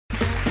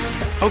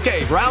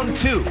Okay, round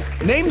two.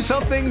 Name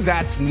something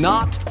that's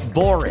not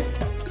boring.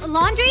 A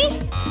laundry?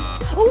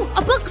 Ooh, a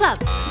book club.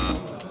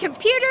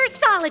 Computer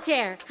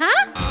solitaire,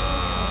 huh?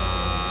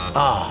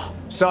 Ah,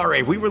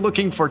 sorry, we were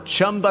looking for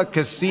Chumba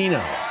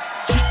Casino.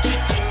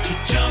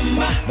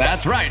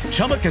 That's right,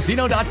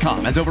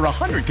 ChumbaCasino.com has over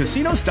 100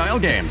 casino-style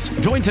games.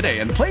 Join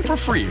today and play for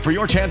free for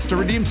your chance to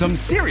redeem some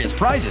serious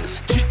prizes.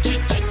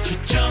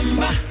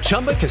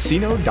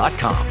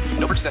 ChumbaCasino.com.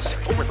 No purchase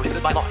necessary. Void where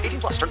prohibited by law.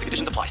 18 plus. Terms and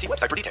conditions apply. See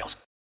website for details.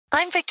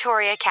 I'm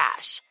Victoria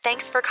Cash.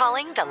 Thanks for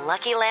calling the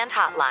Lucky Land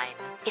Hotline.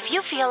 If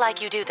you feel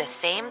like you do the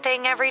same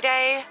thing every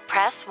day,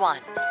 press 1.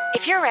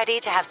 If you're ready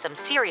to have some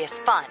serious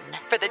fun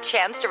for the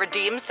chance to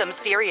redeem some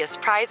serious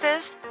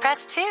prizes,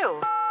 press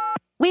 2.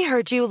 We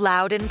heard you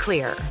loud and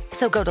clear.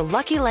 So go to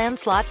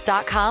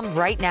LuckyLandSlots.com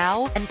right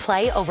now and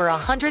play over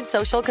 100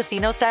 social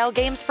casino-style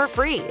games for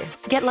free.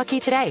 Get lucky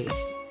today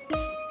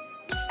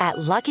at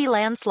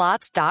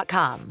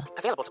LuckyLandSlots.com.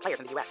 Available to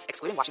players in the U.S.,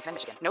 excluding Washington and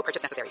Michigan. No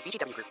purchase necessary.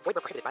 VGW Group. Void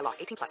where prohibited by law.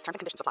 18 plus. Terms and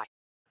conditions apply.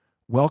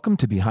 Welcome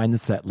to Behind the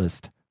Set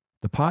List,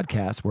 the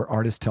podcast where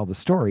artists tell the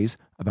stories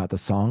about the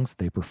songs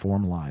they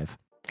perform live.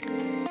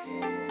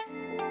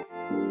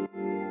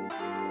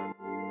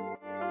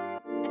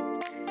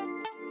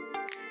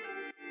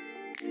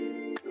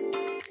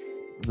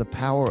 The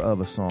power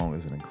of a song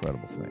is an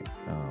incredible thing.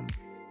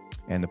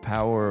 And the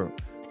power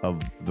of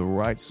the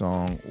right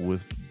song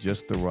with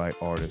just the right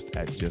artist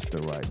at just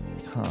the right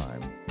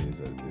time is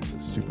a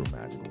super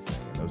magical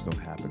thing. And those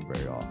don't happen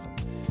very often.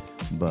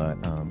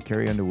 But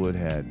Carrie Underwood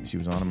she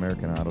was on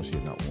American Idol. She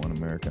had not won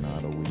American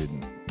Idol. We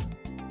didn't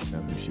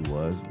know who she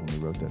was when we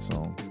wrote that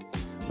song.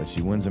 But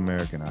she wins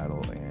American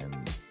Idol, and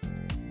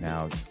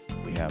now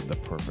we have the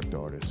perfect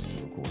artist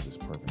to record this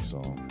perfect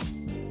song.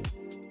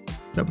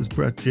 That was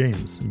Brett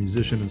James, a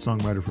musician and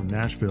songwriter from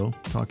Nashville,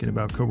 talking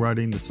about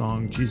co-writing the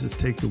song Jesus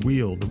Take the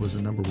Wheel that was a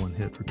 #1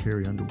 hit for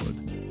Carrie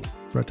Underwood.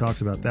 Brett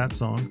talks about that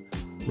song,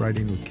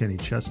 writing with Kenny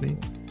Chesney,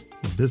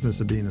 the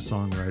business of being a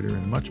songwriter,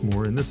 and much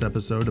more in this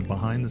episode of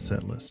Behind the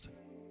Set List.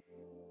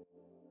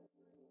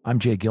 I'm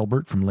Jay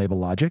Gilbert from Label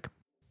Logic.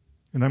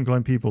 And I'm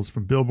Glenn Peoples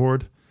from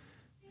Billboard.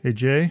 Hey,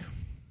 Jay.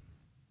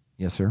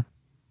 Yes, sir.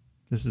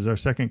 This is our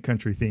second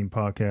country theme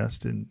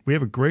podcast, and we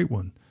have a great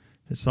one.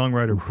 It's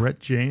songwriter Brett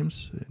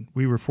James. And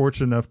we were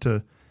fortunate enough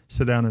to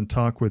sit down and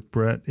talk with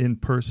Brett in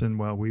person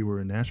while we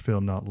were in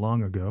Nashville not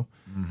long ago,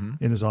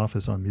 in his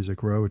office on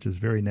Music Row, which is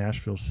very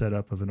Nashville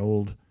setup of an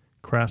old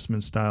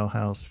Craftsman-style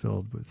house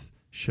filled with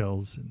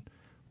shelves and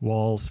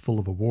walls full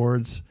of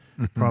awards,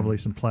 probably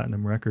some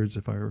platinum records,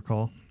 if I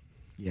recall.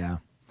 Yeah.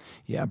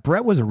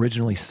 Brett was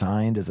originally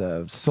signed as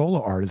a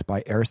solo artist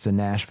by Arista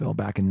Nashville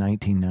back in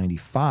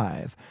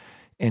 1995,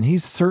 and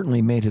he's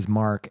certainly made his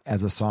mark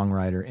as a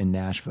songwriter in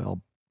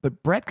Nashville.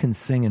 But Brett can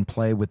sing and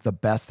play with the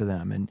best of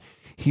them, and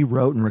he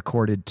wrote and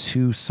recorded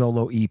 2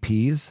 solo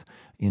EPs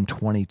in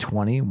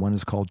 2020. One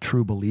is called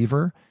True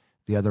Believer.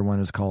 The other one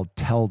is called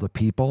Tell the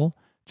People.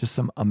 Just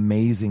some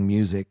amazing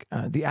music.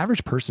 The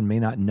average person may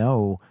not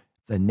know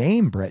the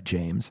name Brett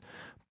James,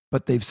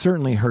 but they've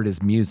certainly heard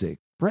his music.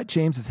 Brett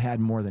James has had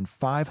more than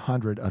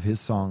 500 of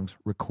his songs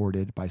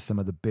recorded by some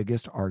of the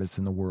biggest artists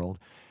in the world.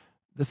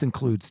 This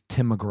includes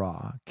Tim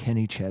McGraw,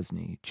 Kenny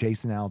Chesney,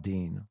 Jason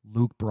Aldean,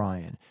 Luke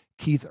Bryan,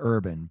 Keith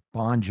Urban,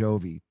 Bon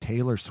Jovi,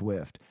 Taylor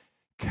Swift,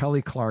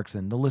 Kelly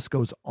Clarkson. The list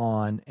goes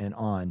on and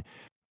on.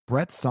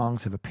 Brett's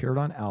songs have appeared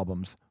on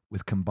albums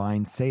with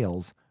combined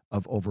sales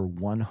of over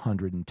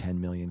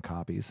 110 million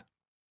copies.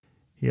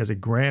 He has a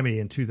Grammy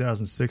in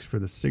 2006 for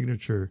the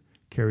signature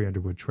Carrie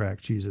Underwood track,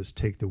 Jesus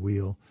Take the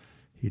Wheel.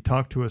 He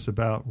talked to us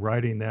about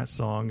writing that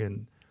song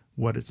and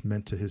what it's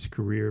meant to his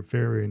career.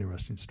 Very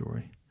interesting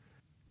story.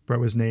 Brett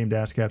was named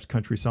ASCAP's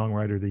Country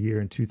Songwriter of the Year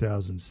in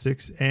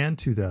 2006 and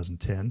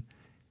 2010,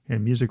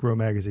 and Music Row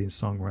Magazine's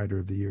Songwriter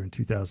of the Year in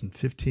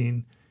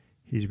 2015.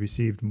 He's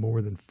received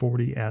more than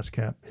 40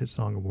 ASCAP Hit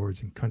Song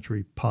Awards in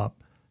country,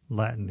 pop,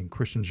 Latin, and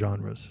Christian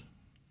genres.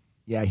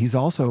 Yeah, he's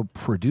also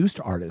produced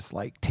artists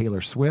like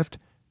Taylor Swift,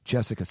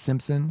 Jessica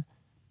Simpson,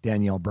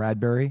 Danielle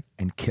Bradbury,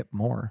 and Kip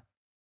Moore.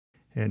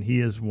 And he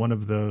is one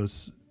of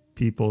those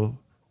people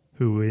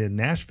who in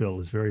Nashville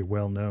is very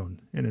well known.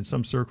 And in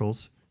some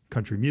circles,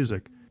 country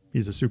music,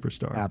 he's a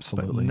superstar.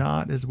 Absolutely. But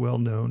not as well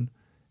known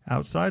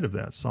outside of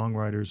that.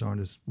 Songwriters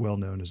aren't as well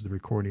known as the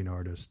recording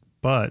artist.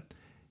 But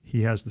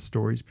he has the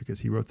stories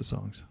because he wrote the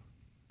songs.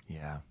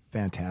 Yeah,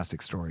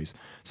 fantastic stories.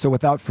 So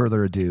without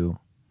further ado,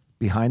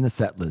 Behind the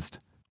Set List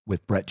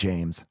with Brett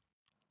James.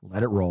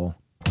 Let it roll.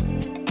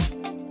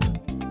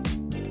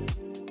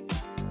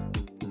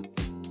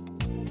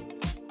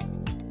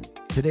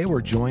 Today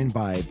we're joined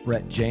by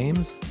Brett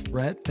James.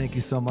 Brett, thank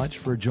you so much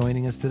for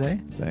joining us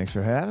today. Thanks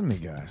for having me,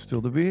 guys.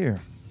 Thrilled to be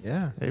here.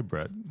 Yeah. Hey,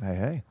 Brett.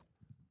 Hey.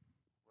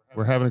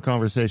 We're having a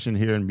conversation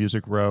here in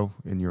Music Row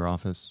in your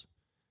office,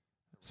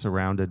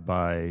 surrounded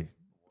by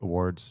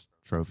awards,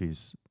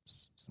 trophies,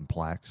 some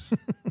plaques.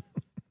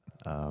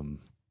 And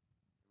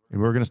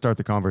we're going to start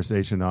the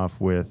conversation off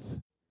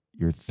with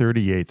your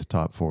 38th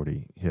Top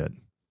 40 hit,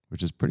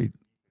 which is pretty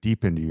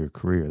deep into your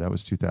career. That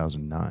was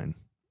 2009.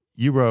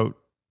 You wrote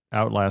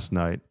Out Last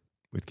Night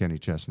with Kenny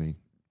Chesney.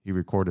 He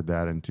recorded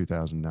that in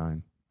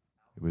 2009.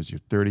 It was your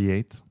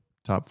 38th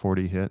top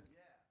 40 hit.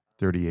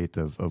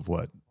 38th of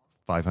what?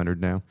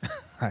 500 now?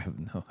 I have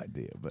no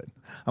idea, but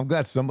I'm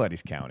glad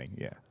somebody's counting.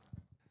 Yeah.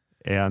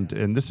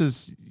 And this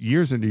is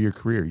years into your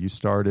career. You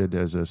started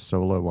as a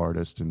solo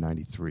artist in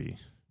 93.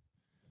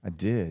 I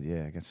did,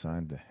 yeah. I got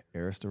signed to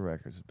Arista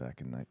Records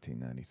back in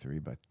 1993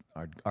 by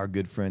our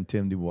good friend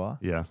Tim Dubois.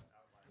 Yeah.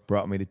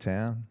 Brought me to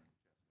town.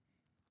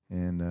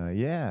 And,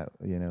 yeah,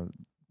 you know,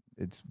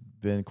 it's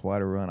been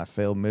quite a run. I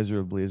failed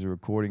miserably as a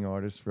recording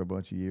artist for a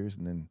bunch of years,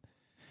 and then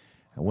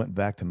I went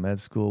back to med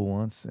school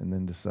once and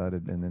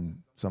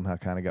then somehow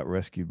kind of got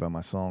rescued by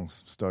my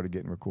songs, started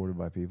getting recorded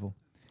by people.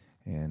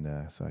 And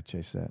so I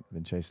chased that.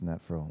 Been chasing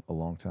that for a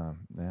long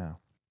time now.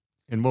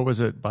 And what was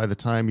it by the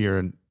time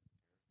you're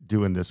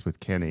doing this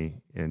with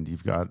Kenny and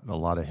you've got a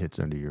lot of hits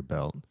under your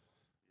belt?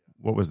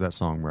 What was that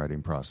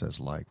songwriting process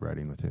like,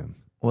 writing with him?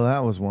 Well,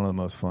 that was one of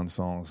the most fun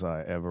songs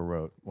I ever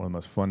wrote. One of the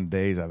most fun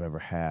days I've ever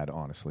had,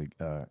 honestly.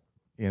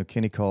 You know,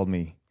 Kenny called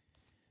me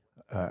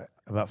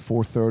about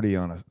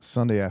 4:30 on a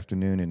Sunday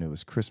afternoon, and it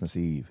was Christmas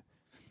Eve.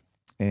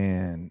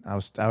 And I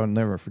will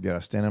never forget. I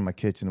was standing in my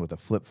kitchen with a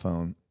flip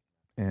phone,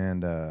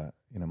 and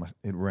you know,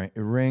 it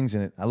rings,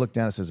 and I look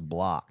down. It says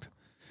blocked.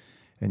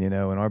 And you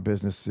know, in our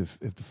business, if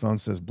the phone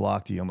says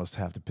blocked, you almost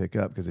have to pick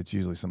up because it's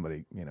usually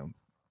somebody, you know,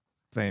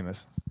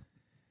 famous.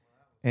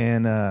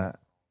 And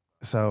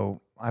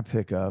so I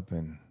pick up,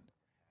 and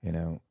you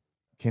know,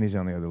 Kenny's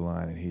on the other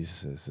line, and he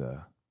says,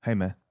 "Hey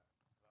man,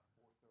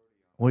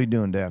 what are you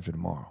doing day after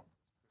tomorrow?"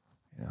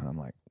 You know, and I'm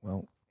like,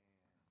 "Well,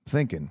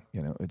 thinking,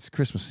 you know, it's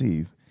Christmas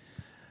Eve.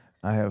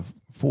 I have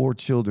 4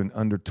 children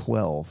under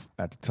 12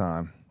 at the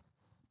time.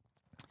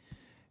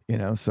 You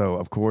know, so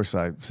of course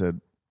I said,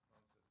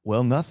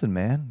 well, nothing,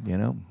 man. You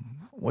know,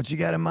 what you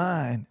got in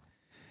mind?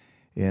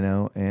 You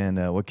know,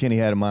 and what Kenny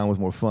had in mind was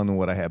more fun than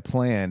what I had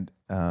planned.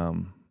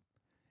 And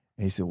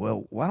he said,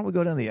 well, why don't we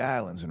go down to the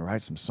islands and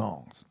write some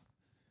songs?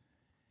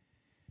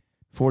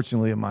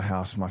 Fortunately, in my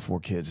house, my 4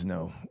 kids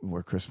know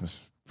where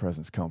Christmas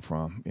presents come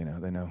from. You know,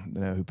 they know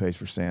who pays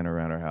for Santa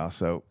around our house.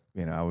 So,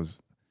 you know, I was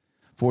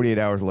 48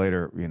 hours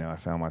later, you know, I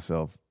found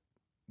myself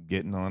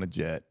getting on a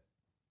jet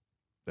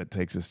that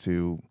takes us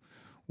to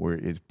where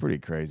it's pretty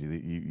crazy.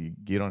 You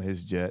get on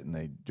his jet and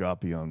they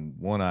drop you on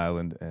one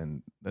island,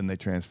 and then they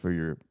transfer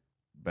your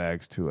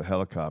bags to a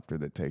helicopter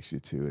that takes you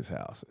to his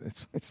house.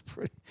 It's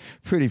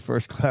pretty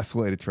first class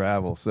way to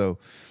travel. So,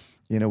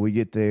 you know, we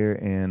get there,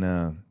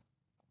 and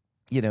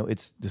you know,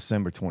 it's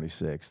December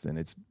 26th, and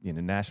it's, you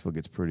know, Nashville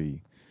gets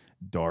pretty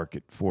dark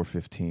at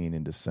 4:15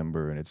 in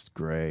December, and it's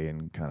gray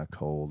and kind of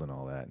cold and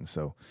all that. And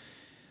so,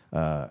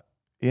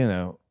 you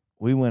know,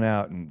 we went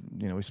out,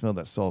 and, you know, we smelled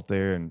that salt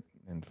air and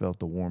felt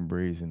the warm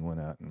breeze, and went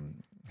out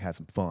and had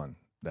some fun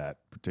that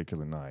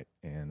particular night.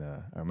 And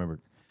I remember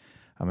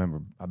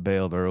I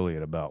bailed early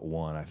at about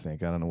 1, I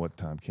think. I don't know what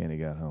time Kenny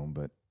got home,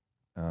 but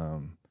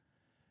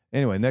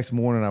anyway, next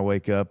morning I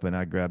wake up and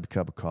I grabbed a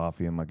cup of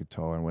coffee and my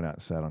guitar and went out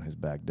and sat on his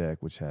back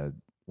deck, which had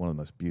one of the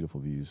most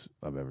beautiful views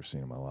I've ever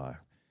seen in my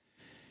life.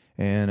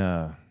 And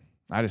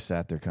I just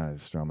sat there kind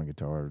of strumming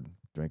guitar,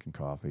 drinking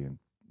coffee, and,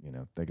 you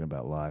know, thinking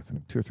about life.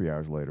 And 2 or 3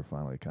 hours later,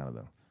 finally, kind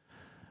of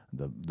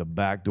the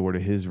back door to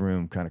his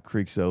room kind of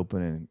creaks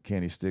open, and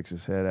Kenny sticks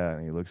his head out,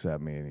 and he looks at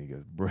me, and he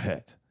goes,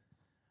 Brett,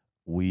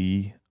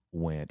 we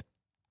went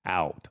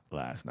out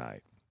last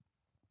night.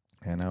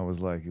 And I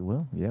was like,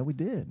 well, yeah, we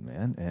did,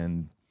 man.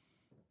 And,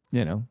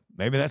 you know,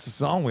 maybe that's a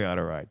song we ought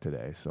to write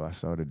today. So I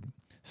started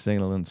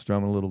singing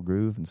strumming a little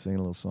groove and singing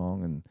a little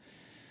song,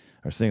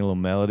 or singing a little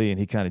melody, and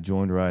he kind of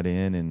joined right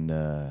in. And,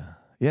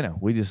 you know,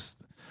 we just,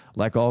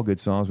 like all good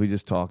songs, we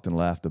just talked and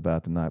laughed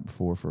about the night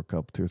before for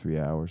 2 or 3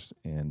 hours.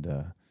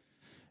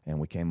 And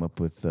we came up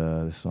with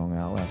this song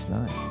out last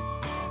night.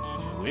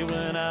 We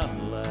went out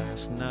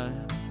last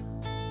night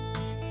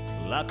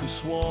like we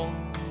swore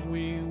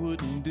we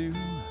wouldn't do.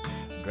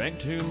 Drank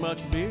too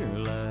much beer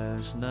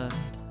last night,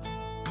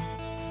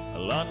 a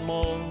lot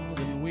more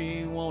than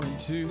we wanted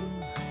to.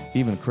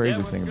 Even the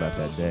crazier thing about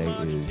that day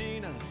is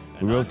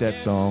we wrote that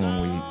song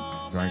when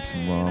we drank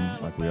some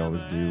rum like we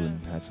always do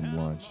and had some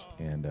lunch.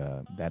 And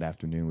that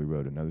afternoon we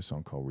wrote another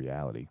song called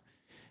Reality.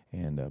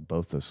 And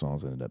both those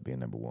songs ended up being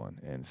number 1.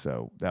 And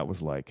so that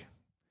was like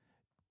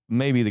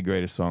maybe the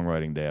greatest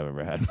songwriting day I've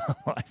ever had in my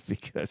life,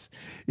 because,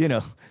 you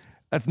know,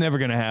 that's never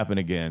going to happen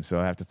again. So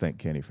I have to thank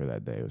Kenny for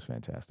that day. It was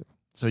fantastic.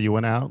 So you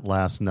went out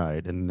last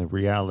night, and the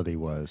reality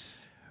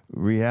was?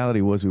 Reality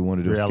was we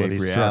wanted to escape reality.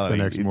 Struck the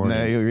next morning.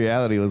 No,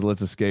 reality was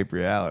let's escape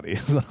reality.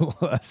 Is what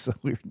it was. So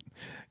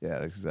yeah,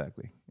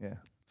 exactly. Yeah,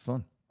 it's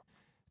fun.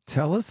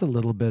 Tell us a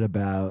little bit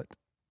about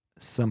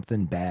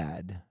Something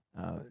Bad.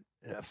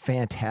 A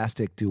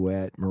fantastic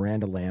duet,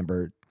 Miranda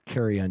Lambert,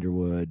 Carrie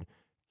Underwood,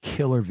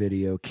 killer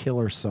video,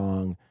 killer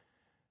song.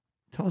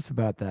 Tell us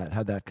about that.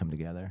 How'd that come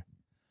together?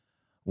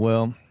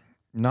 Well,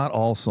 not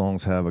all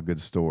songs have a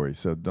good story,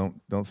 so don't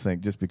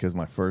think just because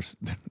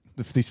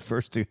these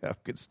first 2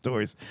 have good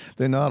stories,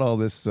 they're not all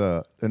this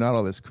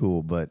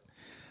cool. But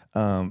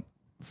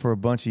for a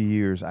bunch of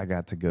years, I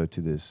got to go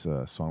to this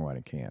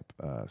songwriting camp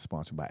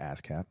sponsored by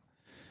ASCAP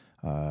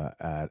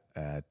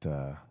at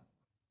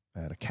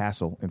a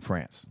castle in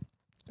France,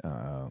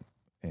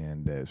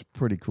 and it's a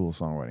pretty cool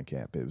songwriting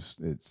camp.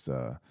 It's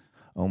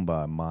owned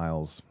by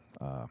Miles.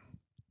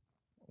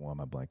 Why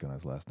am I blanking on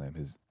his last name?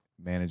 His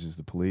manages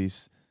the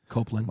police.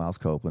 Copeland. Miles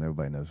Copeland.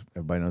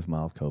 Everybody knows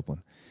Miles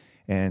Copeland.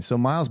 And so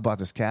Miles bought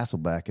this castle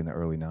back in the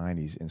early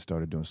 90s and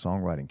started doing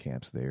songwriting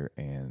camps there.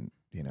 And,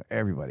 you know,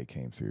 everybody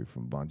came through,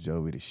 from Bon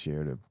Jovi to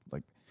Cher to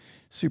like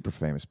super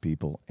famous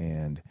people.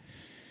 And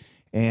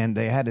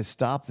they had to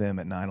stop them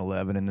at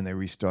 9/11, and then they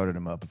restarted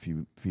them up a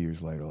few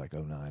years later, like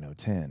 09,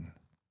 010.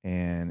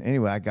 And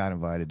anyway, I got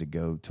invited to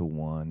go to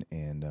one,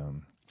 and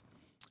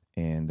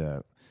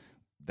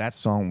that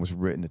song was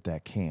written at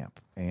that camp.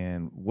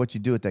 And what you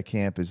do at that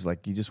camp is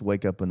like you just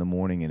wake up in the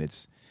morning, and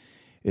it's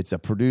a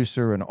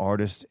producer, an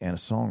artist, and a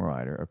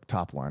songwriter, a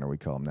top liner we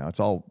call them now. It's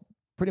all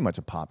pretty much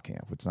a pop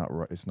camp. It's not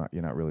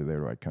you're not really there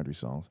to write country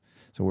songs.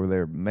 So we're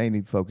there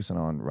mainly focusing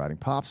on writing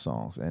pop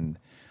songs. And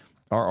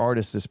our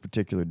artist this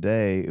particular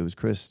day, it was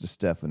Chris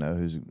DiStefano,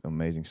 who's an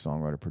amazing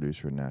songwriter,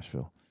 producer in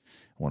Nashville,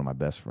 one of my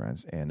best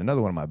friends, and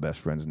another one of my best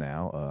friends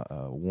now,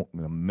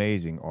 an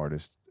amazing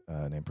artist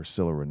named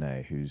Priscilla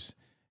Renee, who's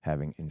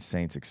having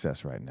insane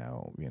success right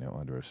now, you know,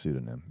 under a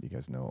pseudonym. You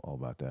guys know all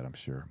about that, I'm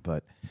sure.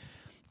 But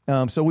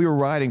so we were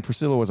writing.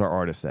 Priscilla was our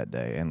artist that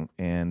day,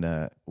 and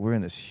we're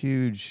in this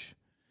huge,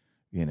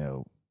 you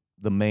know,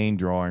 the main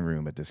drawing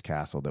room at this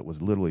castle that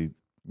was literally,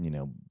 you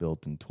know,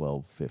 built in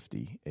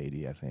 1250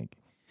 AD, I think.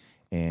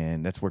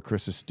 And that's where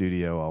Chris's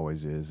studio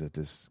always is at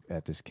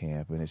this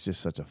camp, and it's just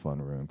such a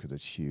fun room because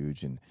it's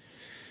huge. And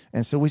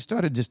so we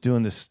started just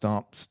doing this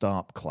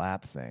stomp,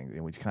 clap thing,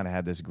 and we kind of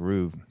had this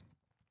groove.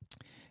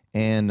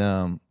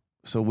 And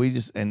so we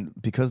just, and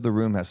because the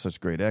room has such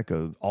great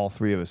echo, all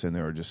three of us in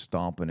there are just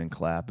stomping and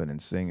clapping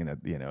and singing at,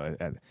 you know,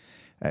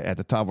 at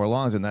the top of our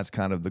lungs, and that's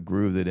kind of the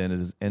groove that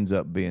ends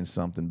up being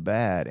something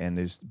bad. And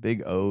there's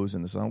big O's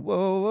in the song,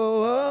 whoa,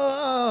 whoa,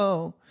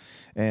 whoa.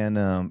 And,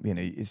 you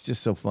know, it's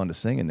just so fun to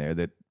sing in there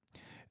that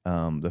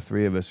the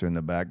three of us are in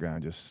the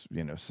background just,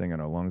 you know,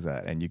 singing our lungs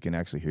out. And you can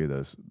actually hear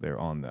those. They're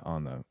on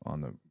the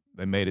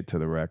they made it to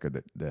the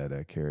record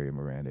that Carrie and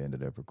Miranda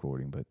ended up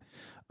recording. But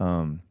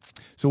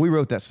so we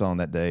wrote that song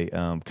that day,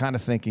 kind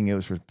of thinking it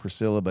was for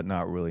Priscilla, but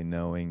not really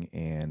knowing.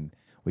 And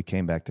we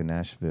came back to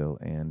Nashville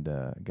and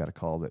got a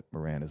call that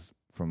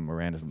from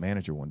Miranda's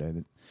manager one day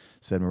that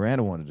said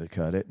Miranda wanted to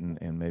cut it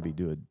and maybe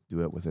do a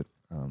duet with it.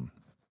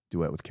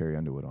 Duet with Carrie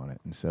Underwood on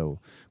it. And so,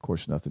 of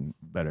course, nothing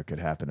better could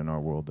happen in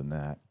our world than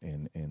that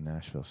in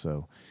Nashville.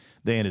 So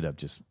they ended up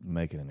just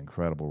making an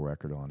incredible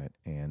record on it.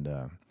 And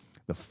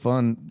the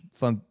fun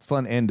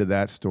end of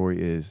that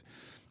story is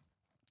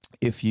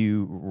if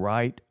you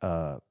write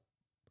a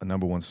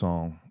number one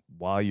song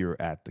while you're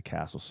at the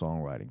Castle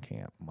Songwriting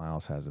Camp,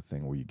 Miles has a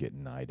thing where you get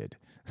knighted.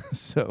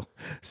 So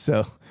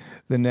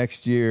the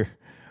next year,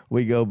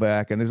 we go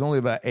back, and there's only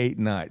about 8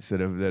 nights that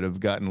have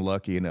gotten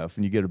lucky enough,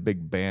 and you get a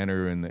big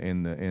banner in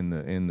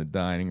the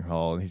dining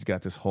hall, and he's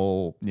got this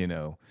whole, you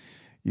know,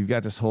 you've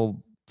got this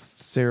whole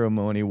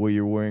ceremony where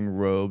you're wearing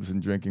robes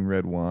and drinking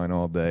red wine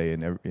all day,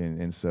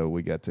 and so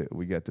we get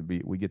to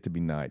be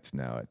knights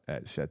now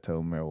at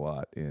Chateau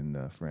Merlotte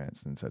in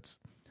France, and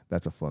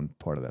that's a fun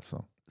part of that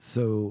song.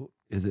 So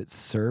is it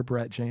Sir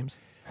Brett James?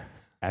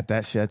 At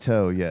that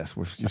chateau, yes,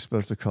 you're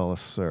supposed to call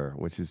us sir,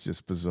 which is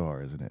just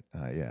bizarre, isn't it?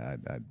 Yeah,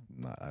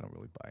 I don't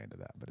really buy into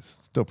that, but it's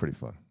still pretty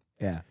fun.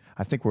 Yeah,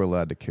 I think we're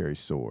allowed to carry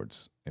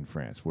swords in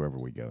France wherever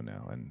we go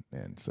now,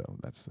 and so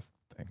that's the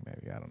thing.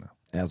 Maybe I don't know.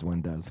 As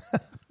one does.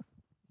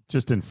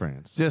 Just in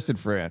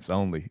France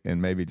only, and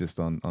maybe just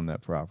on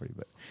that property.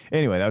 But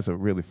anyway, that was a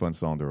really fun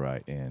song to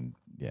write, and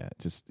yeah,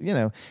 just, you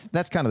know,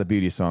 that's kind of the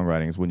beauty of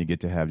songwriting, is when you get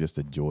to have just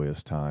a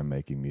joyous time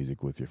making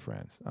music with your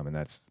friends. I mean,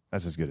 that's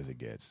as good as it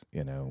gets,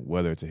 you know,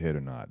 whether it's a hit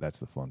or not. That's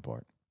the fun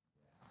part.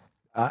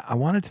 I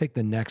want to take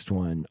the next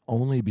one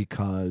only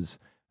because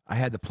I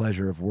had the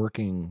pleasure of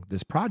working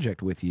this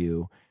project with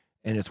you,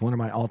 and it's one of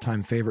my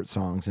all-time favorite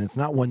songs, and it's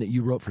not one that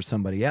you wrote for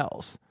somebody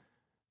else.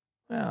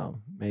 Well,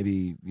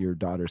 maybe your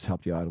daughters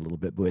helped you out a little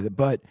bit with it,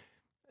 but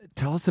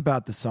tell us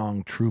about the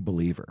song True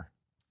Believer.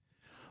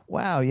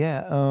 Wow,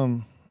 yeah.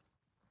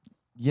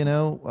 You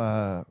know,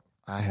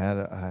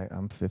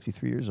 I'm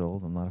 53 years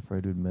old. I'm not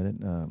afraid to admit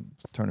it.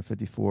 Turning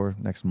 54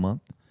 next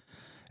month.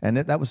 And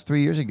that was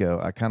 3 years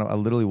ago. I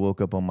literally woke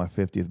up on my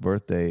 50th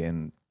birthday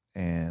and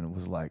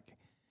was like,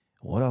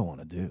 what do I want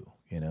to do?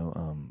 You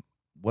know,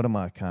 what am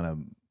I kind of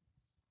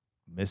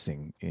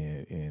missing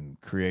in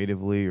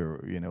creatively,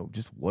 or, you know,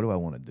 just what do I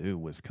want to do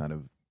was kind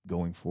of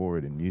going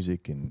forward in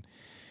music and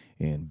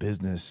in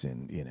business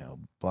and, you know,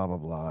 blah, blah,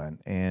 blah.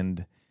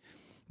 And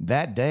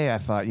that day I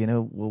thought, you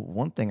know, well,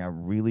 one thing I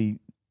really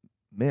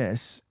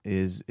miss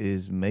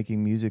is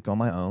making music on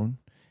my own.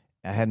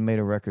 I hadn't made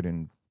a record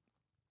in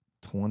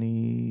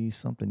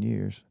 20-something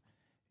years,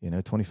 you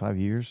know, 25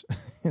 years.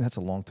 That's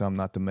a long time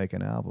not to make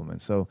an album.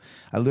 And so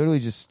I literally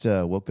just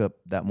woke up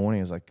that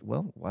morning and was like,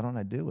 well, why don't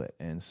I do it?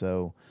 And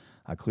so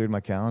I cleared my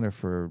calendar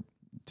for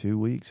 2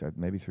 weeks,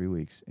 maybe 3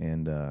 weeks,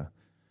 and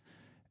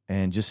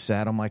just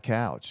sat on my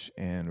couch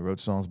and wrote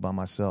songs by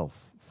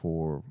myself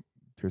for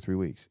 2 or 3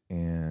 weeks,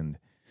 and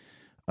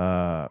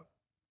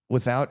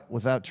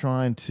without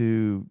trying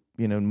to,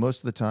 most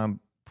of the time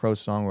pro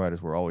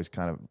songwriters were always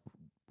kind of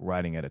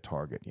writing at a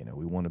target.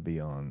 We want to be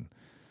on,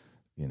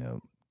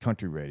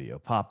 country radio,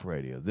 pop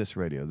radio, this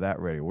radio, that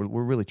radio.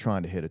 We're really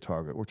trying to hit a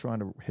target. We're trying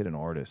to hit an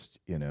artist,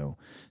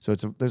 So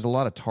there's a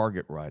lot of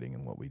target writing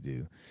in what we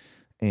do.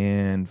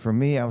 And for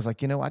me, I was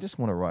like, I just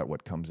want to write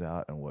what comes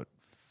out and what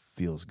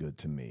feels good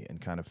to me, and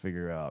kind of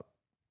figure out,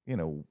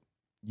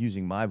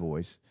 using my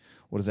voice,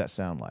 what does that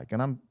sound like?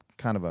 And I'm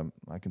kind of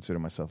I consider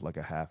myself like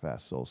a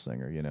half-ass soul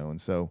singer, and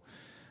so,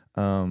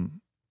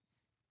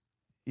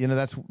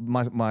 that's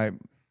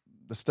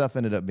the stuff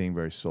ended up being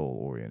very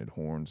soul-oriented,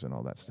 horns and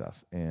all that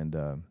stuff. And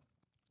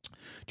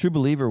True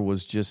Believer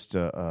was just,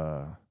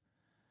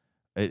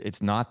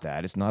 it's not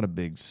that. It's not a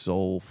big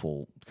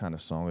soulful kind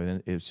of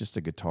song. It was just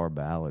a guitar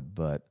ballad,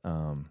 but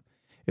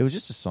it was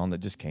just a song that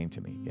just came to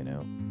me,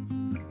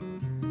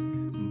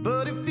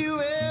 But if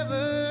you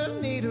ever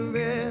need a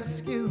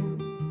rescue,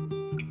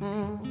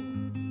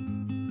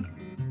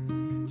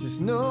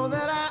 just know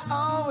that I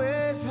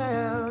always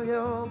have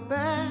your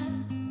back.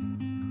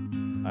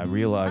 I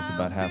realized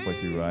about halfway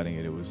through writing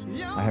it,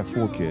 I have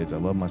 4 kids. I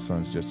love my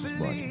sons just as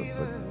much,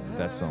 but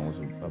that song was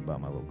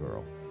about my little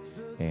girl.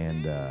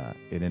 And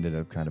it ended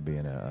up kind of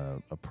being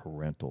a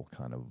parental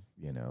kind of,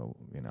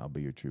 I'll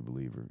be your true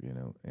believer,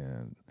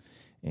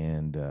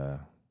 and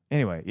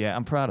anyway, yeah,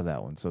 I'm proud of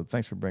that one. So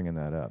thanks for bringing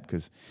that up,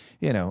 because,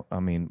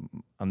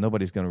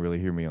 nobody's going to really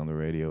hear me on the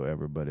radio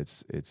ever, but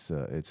it's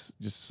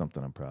just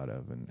something I'm proud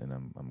of, and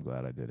I'm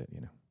glad I did it.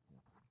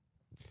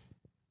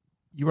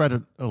 You write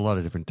a lot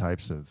of different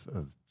types of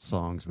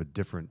songs with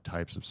different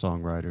types of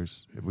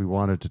songwriters. If we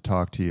wanted to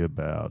talk to you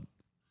about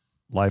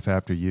Life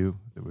After You,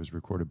 that was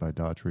recorded by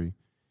Daughtry,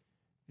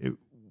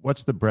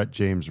 what's the Brett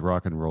James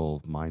rock and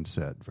roll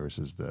mindset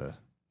versus the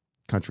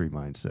country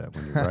mindset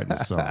when you're writing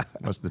a song?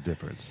 What's the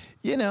difference?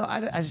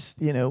 I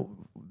just,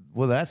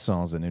 well, that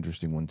song's an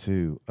interesting one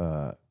too.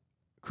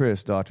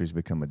 Chris Daughtry's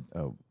become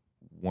a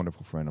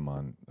wonderful friend of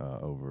mine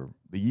over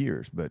the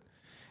years,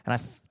 and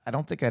I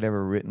don't think I'd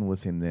ever written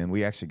with him then.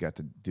 We actually got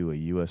to do a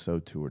USO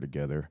tour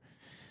together,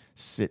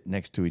 sit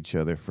next to each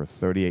other for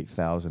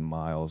 38,000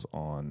 miles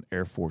on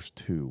Air Force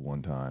Two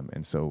one time.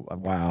 And so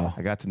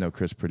I got to know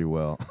Chris pretty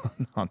well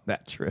on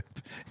that trip.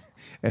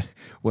 And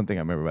one thing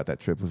I remember about that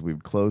trip was we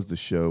would close the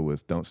show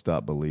with Don't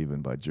Stop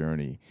Believin' by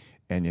Journey.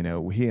 And,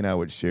 he and I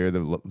would share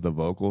the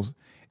vocals.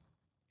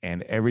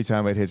 And every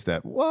time it hits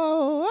that,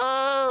 whoa,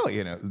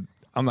 whoa,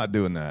 I'm not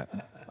doing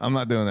that.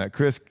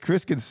 Chris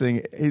can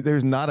sing.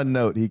 There's not a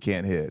note he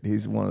can't hit.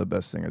 He's one of the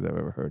best singers I've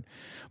ever heard.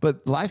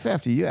 But Life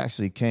After You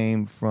actually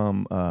came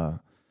from a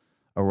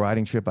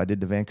writing trip I did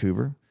to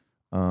Vancouver.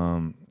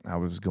 I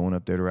was going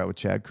up there to write with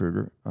Chad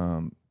Kroeger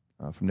from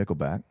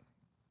Nickelback.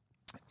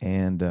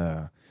 And,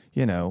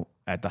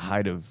 at the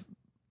height of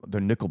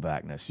their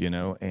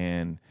Nickelbackness,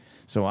 and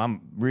so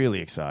I'm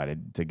really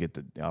excited to get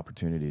the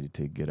opportunity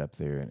to get up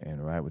there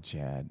and write with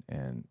Chad.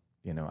 And,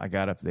 I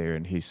got up there,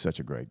 and he's such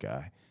a great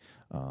guy.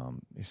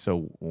 He's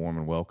so warm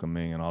and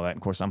welcoming and all that. And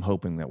of course, I'm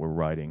hoping that we're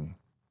writing,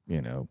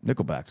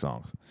 Nickelback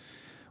songs.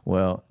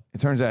 Well, it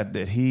turns out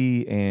that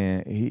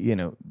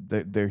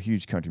they're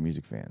huge country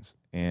music fans.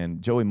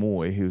 And Joey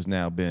Moy, who's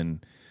now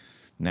been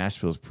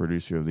Nashville's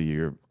producer of the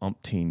year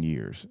umpteen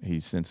years,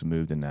 he's since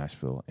moved to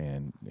Nashville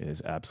and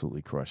is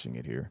absolutely crushing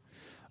it here,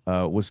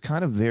 was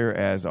kind of there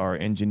as our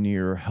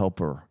engineer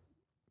helper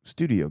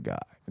studio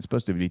guy. It's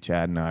supposed to be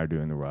Chad and I are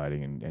doing the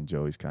writing, and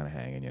Joey's kind of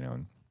hanging,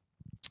 And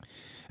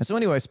so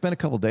anyway, I spent a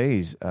couple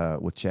days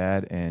with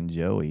Chad and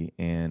Joey,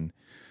 and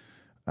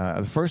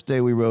the first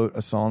day we wrote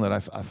a song that I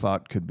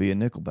thought could be a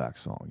Nickelback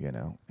song,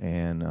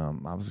 and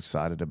I was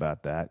excited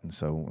about that. And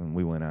so when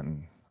we went out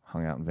and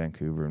hung out in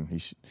Vancouver, and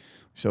he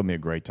showed me a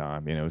great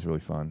time, it was really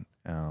fun.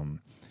 And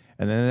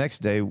then the next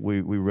day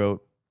we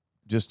wrote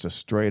just a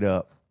straight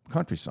up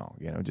country song,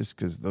 just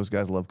because those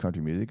guys love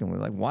country music, and we're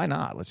like, why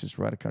not? Let's just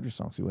write a country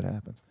song, see what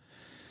happens.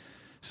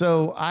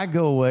 So I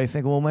go away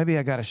thinking, well, maybe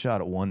I got a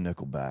shot at one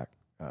Nickelback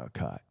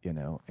cut, and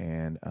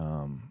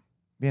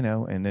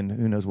then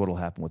who knows what'll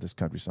happen with this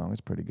country song.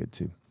 It's pretty good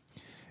too.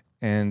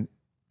 And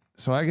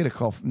so I get a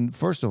call.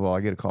 First of all,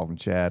 I get a call from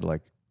Chad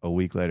like a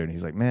week later, and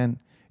he's like, man,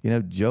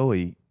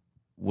 Joey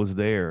was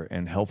there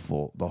and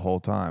helpful the whole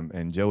time,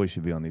 and Joey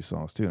should be on these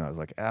songs too. And I was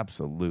like,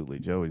 absolutely.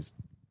 Joey's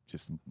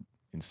just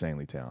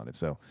insanely talented.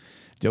 So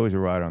Joey's a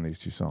writer on these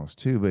 2 songs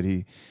too, but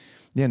he,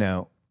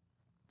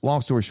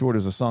 long story short,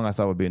 is a song I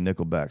thought would be a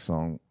Nickelback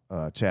song.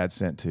 Chad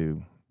sent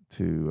to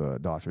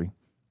Daughtry,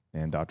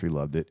 and Daughtry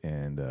loved it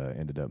and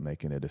ended up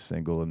making it a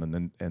single.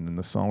 And then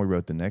the song we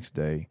wrote the next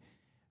day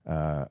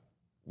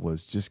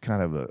was just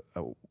kind of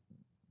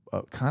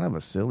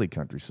a silly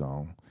country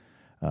song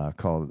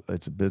called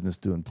 "It's a Business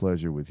Doing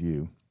Pleasure with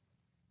You."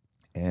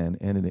 And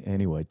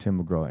anyway,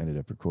 Tim McGraw ended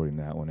up recording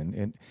that one,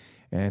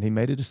 and he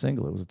made it a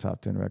single. It was a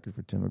top 10 record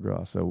for Tim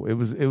McGraw. So it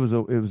was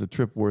a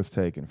trip worth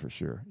taking for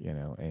sure,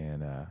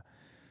 And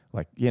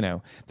Like, you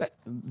know, that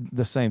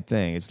the same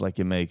thing. It's like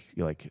you make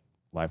like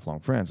lifelong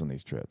friends on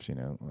these trips, you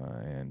know,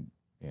 and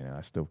you know,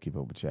 I still keep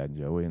up with Chad and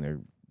Joey, and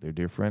they're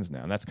dear friends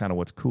now. And that's kind of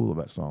what's cool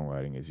about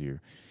songwriting is you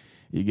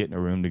get in a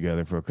room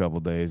together for a couple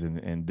of days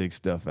and dig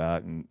stuff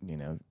out, and you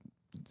know,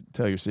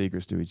 tell your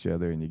secrets to each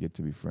other, and you get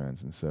to be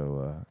friends. And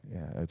so,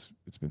 yeah,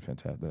 it's been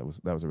fantastic.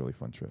 That was a really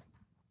fun trip.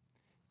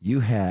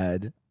 You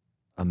had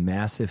a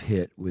massive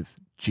hit with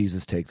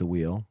Jesus Take the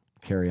Wheel,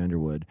 Carrie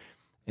Underwood,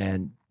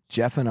 and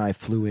Jeff and I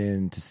flew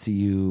in to see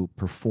you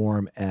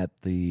perform at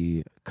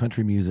the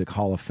Country Music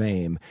Hall of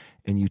Fame,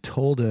 and you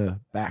told a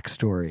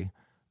backstory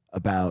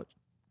about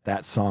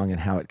that song and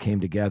how it came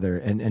together.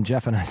 And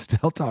Jeff and I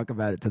still talk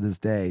about it to this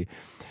day.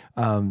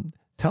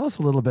 Tell us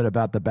a little bit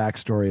about the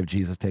backstory of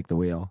Jesus Take the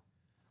Wheel.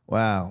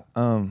 Wow.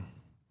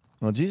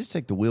 Well, Jesus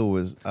Take the Wheel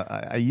was,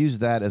 I use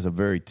that as a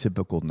very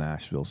typical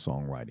Nashville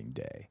songwriting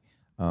day.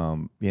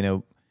 You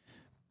know,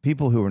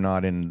 people who are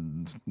not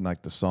in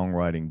like the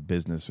songwriting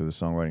business or the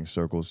songwriting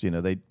circles, you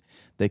know,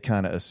 they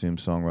kind of assume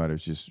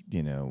songwriters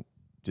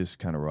just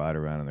kind of ride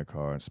around in their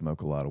car and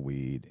smoke a lot of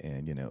weed.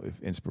 And, you know,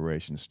 if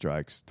inspiration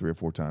strikes 3 or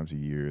 4 times a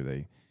year,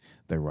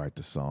 they write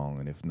the song.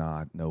 And if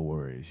not, no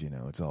worries, you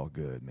know, it's all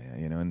good, man.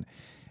 You know,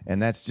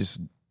 and that's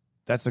just,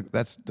 that's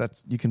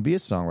you can be a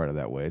songwriter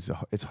that way.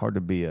 It's hard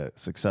to be a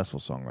successful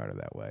songwriter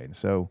that way. And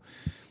so,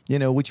 you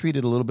know, we treat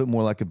it a little bit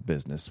more like a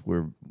business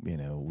where, you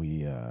know,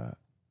 we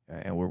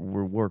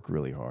work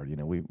really hard. You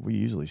know, we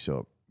usually show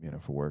up, you know,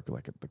 for work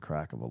like at the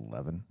crack of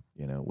 11,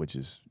 you know, which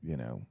is, you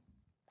know,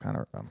 kind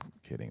of, I'm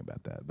kidding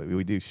about that, but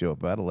we do show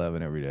up about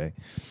 11 every day.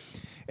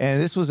 And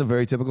this was a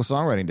very typical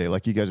songwriting day.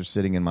 Like you guys are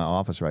sitting in my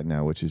office right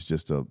now, which is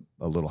just a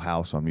little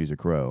house on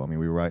Music Row. I mean,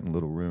 we write in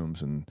little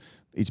rooms, and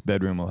each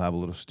bedroom will have a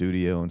little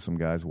studio and some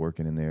guys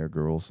working in there,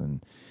 girls.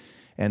 And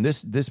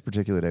this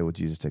particular day with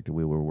Jesus Take the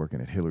Wheel, we were working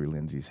at Hillary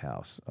Lindsay's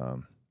house.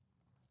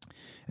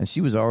 And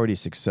she was already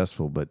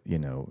successful, but, you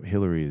know,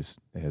 Hillary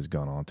has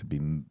gone on to be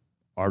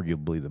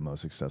arguably the most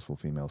successful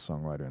female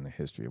songwriter in the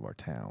history of our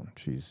town.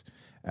 She's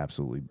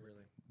absolutely,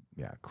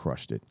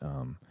 crushed it.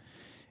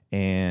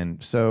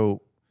 And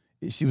so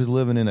she was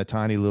living in a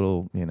tiny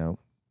little, you know,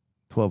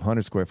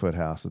 1,200 square foot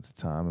house at the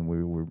time. And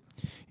we were,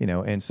 you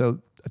know, and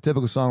so a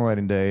typical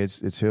songwriting day,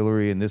 it's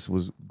Hillary, and this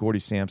was Gordy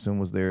Sampson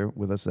was there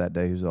with us that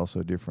day, who's also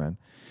a dear friend.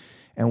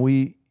 And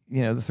we,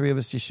 you know, the three of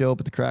us just show up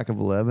at the crack of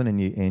 11,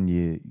 and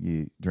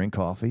you drink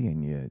coffee,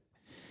 and you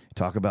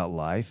talk about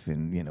life,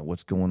 and you know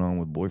what's going on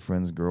with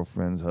boyfriends,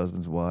 girlfriends,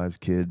 husbands, wives,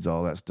 kids,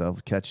 all that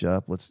stuff. Catch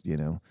up. Let's, you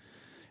know,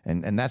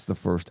 and that's the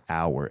first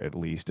hour at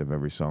least of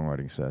every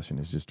songwriting session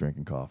is just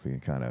drinking coffee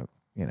and kind of,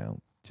 you know,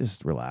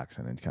 just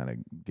relaxing and kind of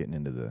getting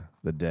into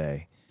the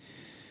day.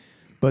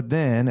 But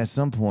then at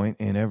some point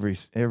in every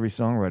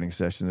songwriting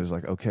session, there's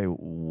like, okay,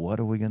 what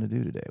are we going to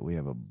do today? We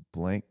have a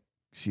blank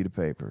sheet of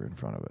paper in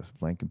front of us,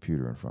 blank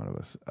computer in front of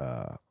us.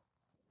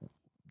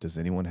 Does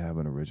anyone have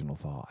an original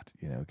thought?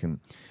 You know,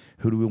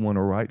 who do we want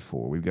to write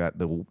for? We've got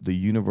the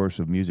universe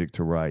of music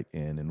to write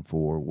in and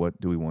for.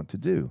 What do we want to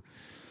do?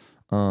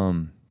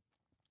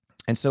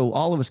 And so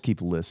all of us keep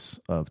lists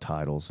of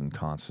titles and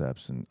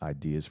concepts and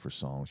ideas for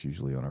songs,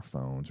 usually on our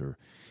phones, or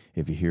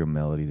if you hear a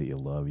melody that you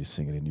love, you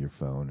sing it into your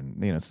phone.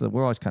 And, you know, so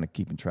we're always kind of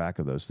keeping track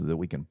of those so that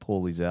we can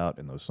pull these out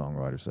in those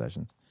songwriter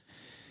sessions.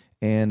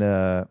 And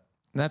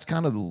that's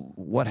kind of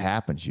what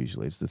happens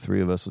usually. It's the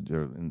three of us.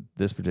 In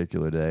this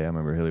particular day, I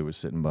remember Hillary was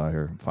sitting by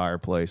her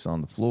fireplace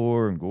on the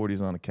floor, and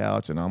Gordy's on the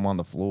couch, and I'm on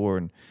the floor,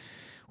 and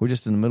we're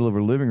just in the middle of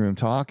her living room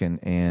talking,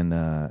 and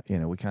you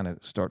know, we kind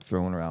of start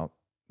throwing her out,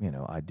 you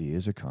know,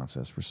 ideas or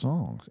concepts for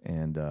songs.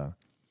 And I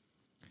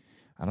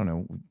don't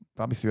know, we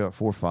probably threw out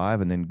 4 or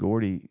 5, and then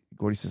Gordy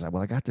says,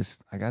 well, I got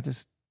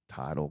this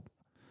title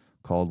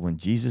called When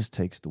Jesus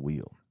Takes the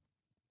Wheel.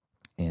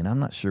 And I'm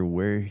not sure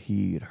where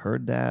he had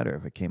heard that or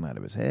if it came out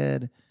of his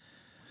head.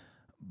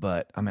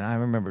 But, I mean, I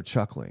remember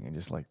chuckling and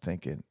just like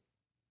thinking,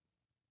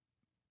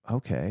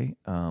 okay,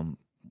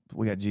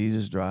 we got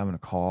Jesus driving a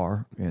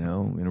car, you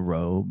know, in a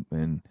robe.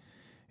 And,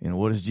 you know,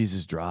 what does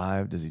Jesus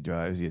drive? Is he a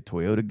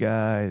Toyota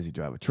guy? Does he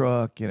drive a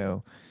truck? You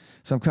know,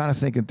 so I'm kind of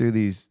thinking through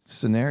these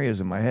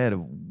scenarios in my head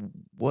of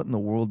what in the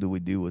world do we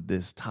do with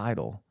this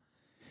title?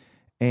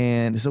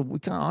 And so we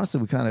kind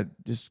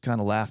of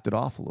laughed it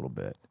off a little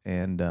bit,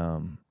 and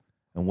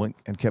went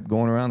and kept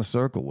going around the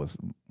circle with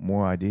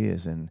more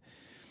ideas. And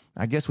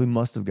I guess we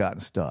must have gotten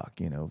stuck,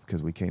 you know,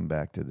 because we came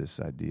back to this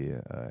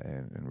idea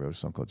and wrote a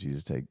song called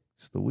Jesus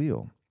Takes the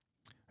Wheel.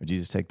 Or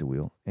Jesus Take the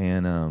Wheel,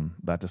 and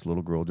about this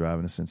little girl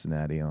driving to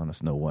Cincinnati on a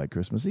snow white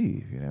Christmas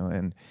Eve, you know,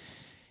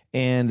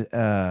 and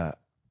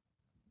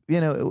you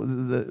know,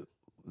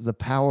 the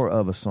power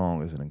of a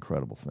song is an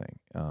incredible thing,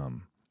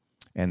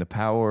 and the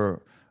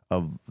power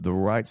of the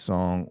right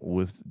song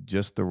with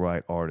just the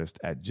right artist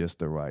at just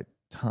the right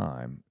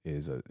time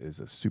is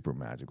a super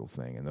magical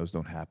thing, and those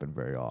don't happen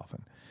very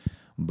often.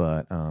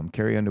 But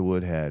Carrie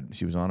Underwood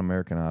she was on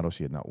American Idol.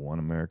 She had not won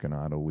American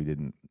Idol. We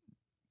didn't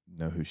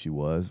know who she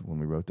was when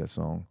we wrote that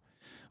song,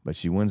 but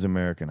she wins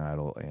American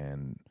Idol,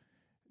 and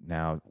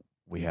now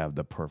we have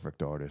the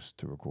perfect artist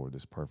to record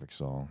this perfect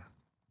song.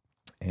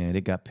 and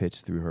it got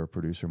pitched through her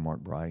producer, Mark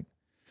Bright.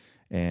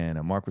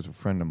 And Mark was a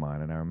friend of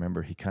mine, and I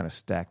remember he kind of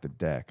stacked the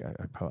deck.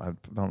 I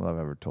don't know if I've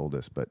ever told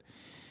this, but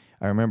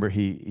I remember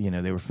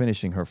they were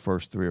finishing her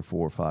first 3 or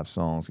 4 or 5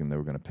 songs, and they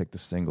were going to pick the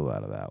single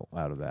out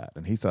of that.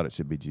 And he thought it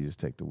should be Jesus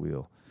Take the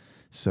Wheel.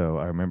 So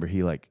I remember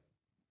he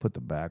put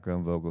the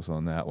background vocals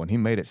on that one. He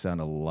made it sound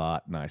a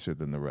lot nicer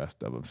than the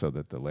rest of them so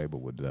that the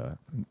label would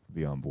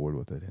be on board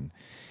with it.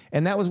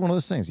 And that was one of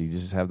those things. You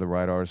just have the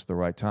right artist at the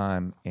right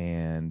time,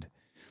 and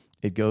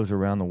it goes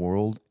around the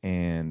world.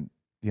 And,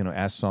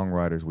 as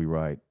songwriters, we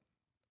write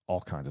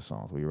all kinds of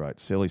songs. We write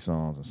silly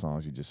songs and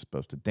songs you're just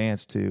supposed to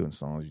dance to and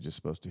songs you're just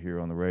supposed to hear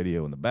on the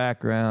radio in the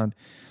background.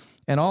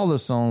 And all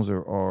those songs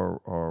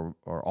are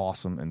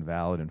awesome and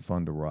valid and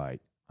fun to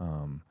write.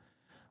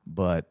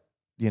 But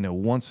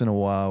once in a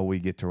while we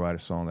get to write a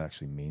song that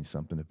actually means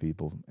something to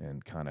people,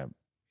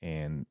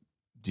 and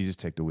Jesus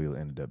Take the Wheel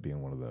ended up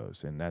being one of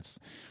those. And that's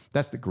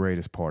the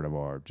greatest part of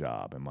our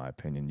job, in my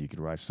opinion. You could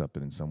write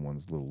something in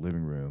someone's little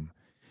living room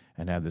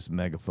and have this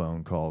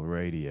megaphone called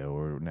radio,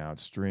 or now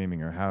it's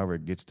streaming, or however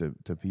it gets to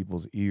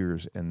people's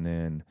ears. And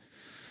then,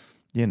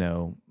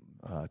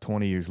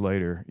 20 years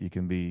later, you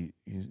can be,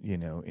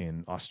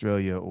 in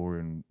Australia or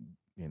in,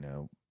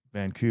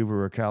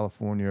 Vancouver or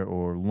California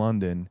or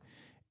London,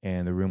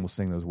 and the room will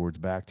sing those words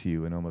back to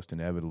you, and almost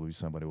inevitably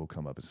somebody will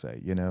come up and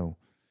say,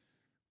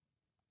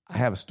 I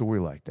have a story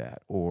like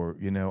that, or,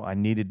 I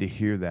needed to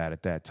hear that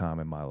at that time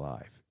in my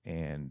life.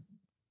 And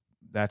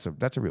that's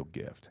a real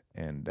gift,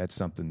 and that's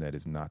something that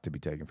is not to be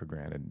taken for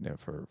granted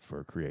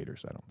for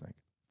creators, I don't think.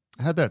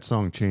 How'd that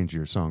song change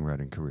your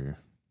songwriting career?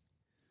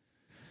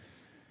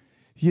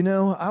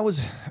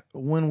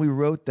 When we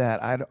wrote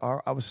that,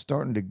 I was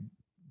starting to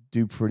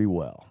do pretty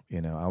well.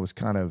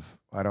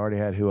 I'd already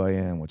had Who I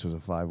Am, which was a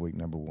 5-week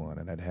number one,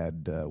 and I'd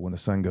had When the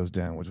Sun Goes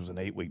Down, which was an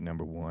 8-week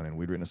number one, and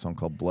we'd written a song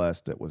called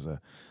Blessed that was I'd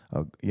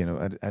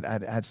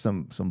had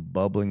some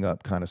bubbling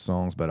up kind of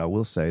songs, but I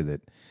will say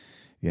that,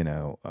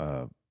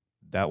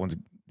 that one's,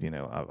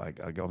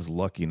 I was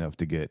lucky enough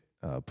to get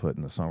put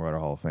in the Songwriter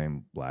Hall of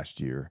Fame last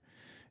year,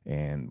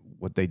 and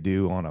what they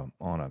do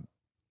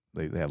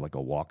they have like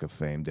a walk of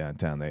fame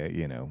downtown.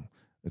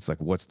 It's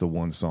like, what's the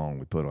one song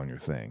we put on your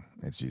thing?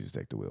 It's Jesus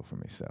Take the Wheel for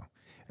me. So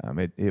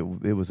it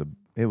was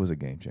a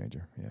game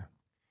changer. Yeah.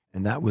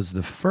 And that was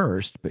the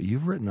first, but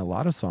you've written a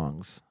lot of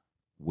songs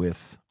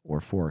with or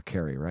for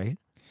Carrie, right?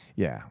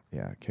 Yeah.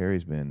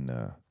 Carrie's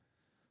been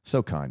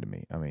so kind to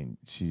me. I mean,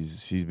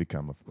 she's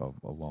become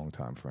a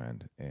longtime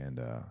friend. And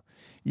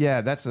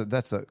that's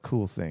a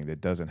cool thing that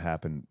doesn't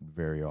happen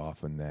very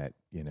often, that,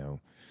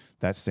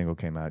 that single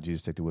came out,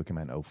 Jesus Take the Wheel, came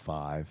out in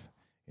 2005.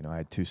 I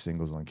had 2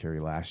 singles on Carrie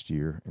last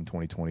year in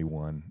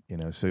 2021.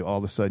 So all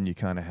of a sudden you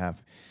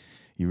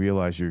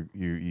realize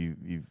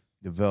you've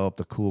developed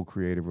a cool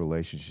creative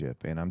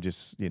relationship, and I'm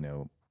just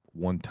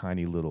one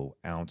tiny little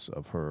ounce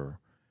of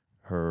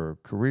her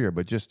career,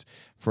 but just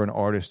for an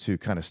artist to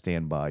kind of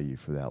stand by you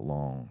for that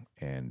long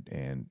and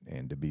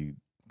to be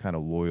kind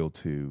of loyal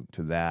to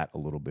that a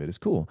little bit is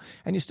cool.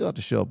 And you still have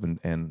to show up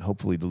and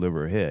hopefully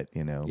deliver a hit.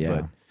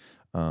 Yeah.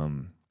 But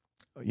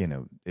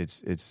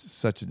it's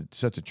such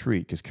a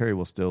treat, because Carrie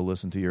will still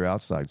listen to your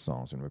outside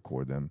songs and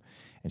record them,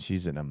 and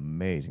she's an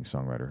amazing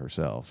songwriter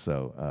herself.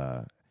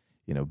 So,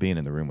 being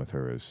in the room with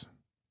her is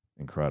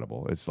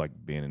incredible. It's like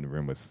being in the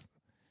room with,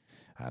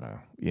 I don't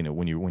know,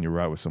 when you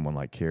write with someone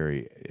like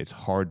Carrie, it's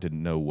hard to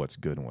know what's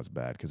good and what's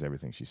bad, because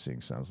everything she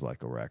sings sounds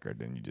like a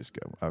record, and you just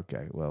go,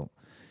 okay, well,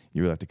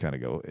 you really have to kind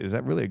of go, is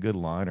that really a good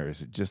line, or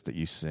is it just that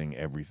you sing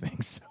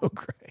everything so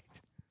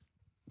great?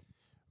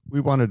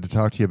 We wanted to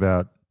talk to you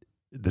about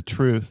The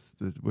Truth,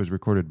 that was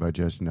recorded by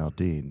Jason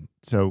Aldean.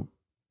 So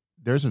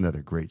there's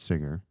another great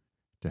singer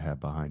to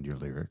have behind your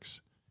lyrics.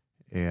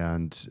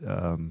 And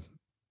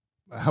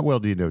how well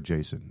do you know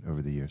Jason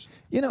over the years?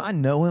 I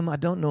know him. I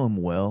don't know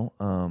him well.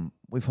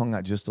 We've hung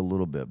out just a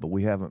little bit, but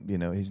we haven't,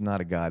 he's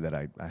not a guy that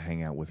I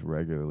hang out with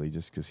regularly,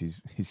 just because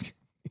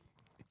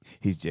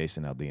he's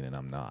Jason Aldean and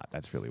I'm not.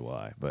 That's really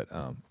why. But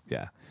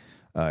yeah.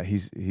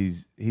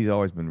 He's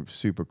always been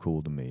super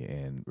cool to me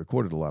and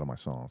recorded a lot of my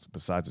songs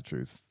besides The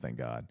Truth, thank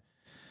God.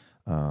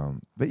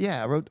 But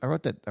yeah, I wrote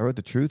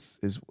The Truth.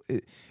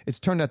 It's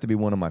turned out to be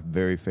one of my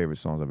very favorite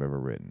songs I've ever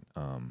written.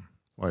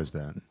 Why is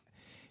that?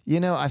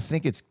 I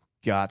think it's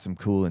got some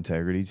cool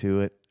integrity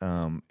to it.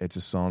 It's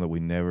a song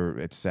that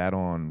it sat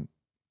on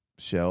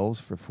shelves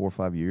for 4 or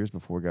 5 years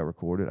before it got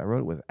recorded. I wrote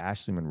it with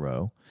Ashley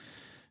Monroe,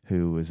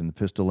 who is in the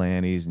Pistol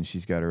Annies, and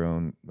she's got her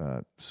own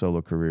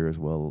solo career as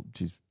well.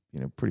 She's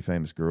pretty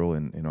famous girl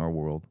in our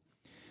world.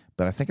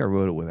 But I think I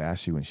wrote it with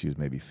Ashley when she was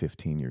maybe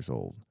 15 years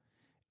old.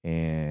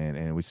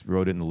 And we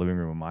wrote it in the living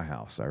room of my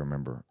house, I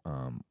remember,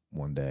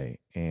 one day.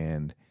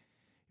 And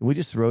we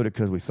just wrote it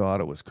because we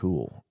thought it was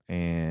cool.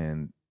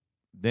 And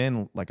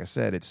then, like I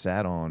said, it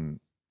sat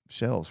on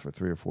shelves for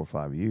 3 or 4 or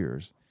 5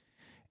 years.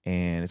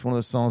 And it's one of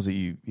those songs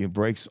that it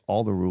breaks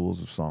all the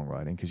rules of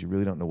songwriting, because you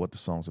really don't know what the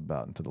song's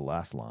about until the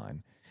last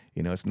line.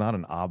 It's not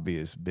an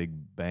obvious big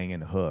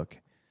banging hook.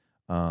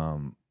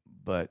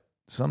 But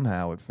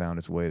somehow it found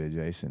its way to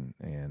Jason,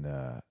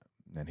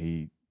 and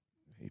he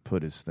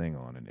put his thing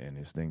on it, and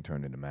his thing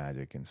turned into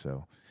magic. And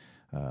so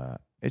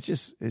it's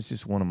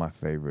just one of my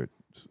favorites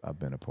I've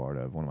been a part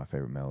of, one of my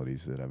favorite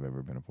melodies that I've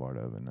ever been a part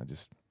of, and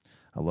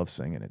I love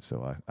singing it,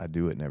 so I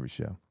do it in every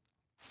show.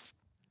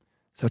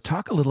 So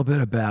talk a little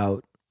bit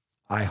about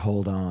I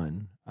Hold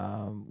On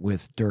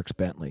with Dierks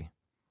Bentley.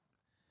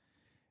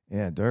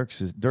 Yeah,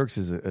 Dierks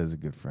is a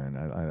good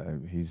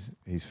friend.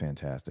 He's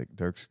fantastic.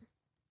 Dierks,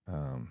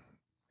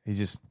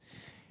 he's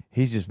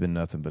just been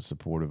nothing but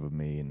supportive of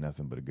me and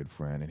nothing but a good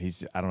friend. And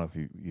I don't know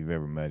if you've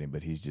ever met him,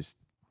 but he's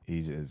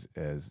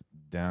as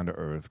down to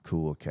earth,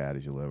 cool a cat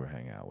as you'll ever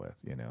hang out with,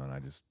 you know.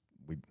 And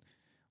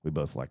we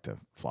both like to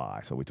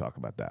fly, so we talk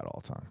about that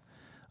all the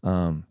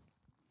time.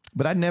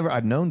 But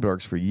I'd known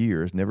Dierks for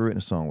years, never written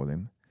a song with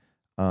him.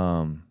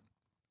 And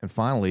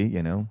finally,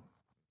 you know,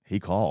 he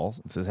calls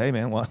and says, "Hey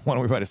man, why don't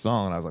we write a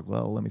song?" And I was like,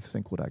 "Well, let me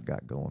think what I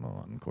got going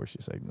on." And of course,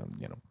 you say,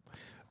 you know,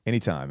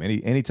 anytime,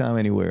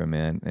 anywhere,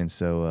 man. And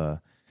so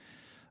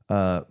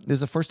this is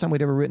the first time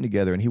we'd ever written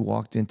together, and he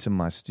walked into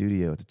my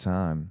studio at the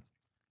time.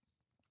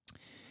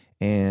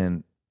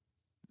 And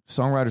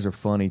songwriters are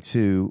funny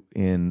too,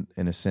 in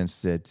a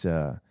sense that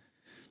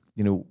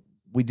you know,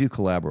 we do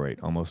collaborate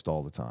almost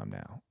all the time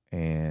now,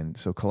 and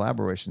so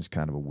collaboration is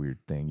kind of a weird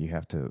thing. You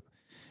have to,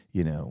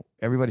 you know,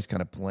 everybody's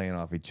kind of playing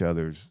off each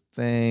other's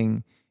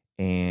thing,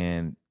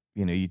 and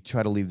you know, you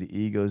try to leave the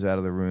egos out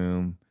of the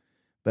room.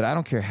 But I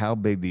don't care how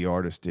big the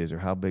artist is, or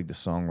how big the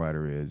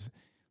songwriter is,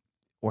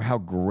 or how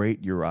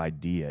great your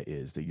idea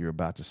is that you're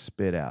about to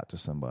spit out to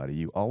somebody.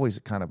 You always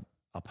kind of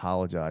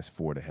apologize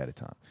for it ahead of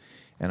time.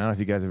 And I don't know if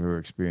you guys have ever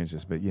experienced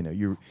this, but you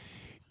know,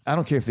 I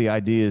don't care if the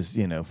idea is,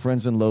 you know,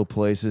 Friends in Low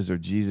Places or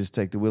Jesus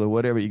Take the Wheel or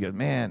whatever. You go,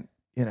 man,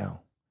 you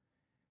know,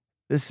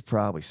 this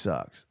probably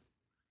sucks,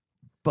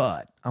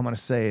 but I'm going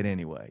to say it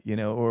anyway, you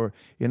know, or,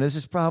 you know, this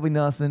is probably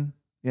nothing,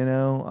 you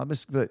know,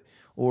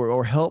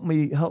 or help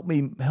me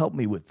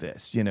with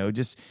this, you know,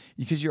 just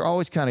because you're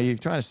always you're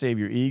trying to save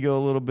your ego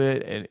a little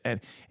bit.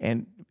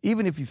 And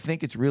even if you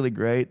think it's really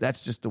great,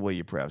 that's just the way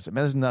you preface it.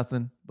 Man, there's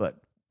nothing, but,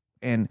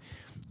 and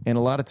a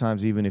lot of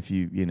times, even if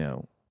you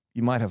know,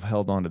 you might have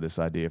held on to this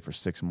idea for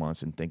 6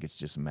 months and think it's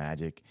just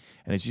magic.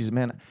 And it's just,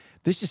 man,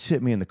 this just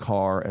hit me in the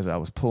car as I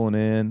was pulling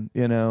in,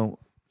 you know,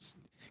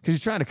 because you're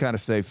trying to kind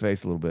of save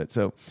face a little bit.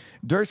 So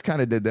Dierks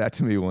kind of did that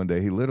to me one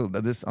day. He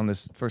on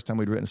this first time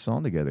we'd written a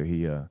song together,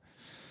 he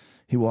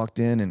walked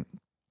in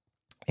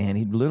and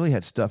he literally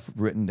had stuff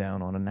written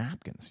down on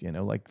napkins, you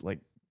know, like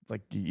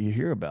you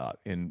hear about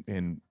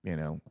in you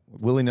know,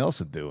 Willie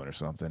Nelson doing or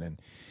something.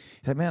 And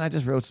he said, "Man, I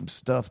just wrote some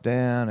stuff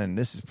down, and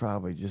this is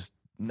probably just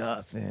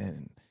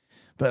nothing,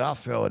 but I'll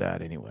throw it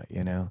out anyway,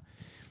 you know."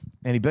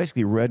 And he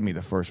basically read me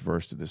the first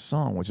verse to this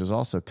song, which is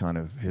also kind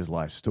of his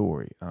life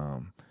story.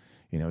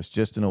 You know, it's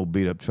just an old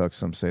beat up truck.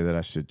 Some say that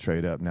I should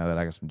trade up now that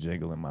I got some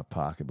jingle in my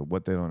pocket. But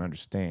what they don't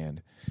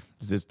understand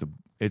is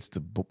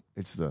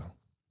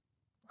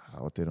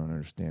what they don't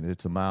understand.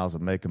 It's the miles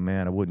that make a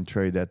man. I wouldn't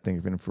trade that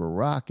thing for a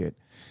rocket.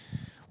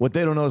 What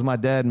they don't know is my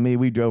dad and me,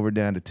 we drove her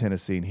down to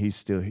Tennessee, and she's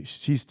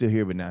still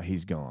here, but now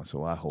he's gone.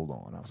 So I hold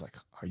on. I was like,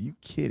 are you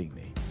kidding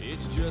me?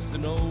 It's just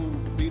an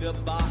old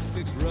beat-up box,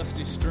 6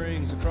 rusty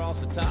strings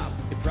across the top.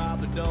 It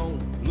probably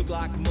don't look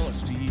like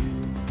much to you.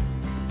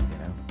 You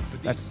know,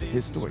 that's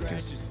his story,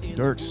 because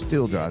Dierks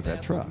still drives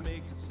that truck.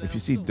 If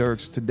you see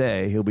Dierks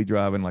today, he'll be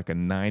driving like a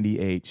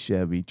 98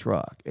 Chevy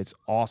truck. It's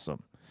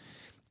awesome.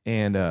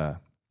 And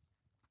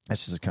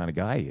that's just the kind of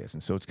guy he is.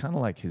 And so it's kind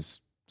of like his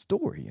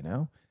story, you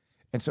know?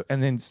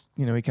 And then,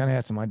 you know, he kind of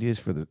had some ideas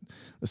for the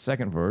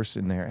second verse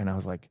in there. And I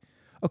was like,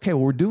 okay,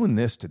 well, we're doing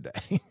this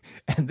today.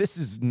 And this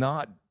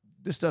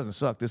doesn't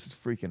suck. This is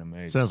freaking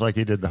amazing. Sounds like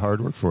he did the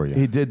hard work for you.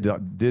 He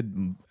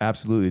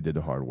absolutely did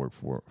the hard work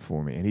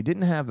for me. And he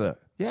didn't have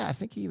I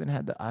think he even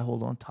had the I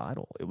Hold On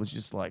title. It was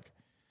just like,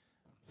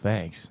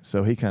 thanks.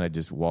 So he kind of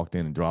just walked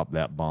in and dropped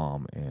that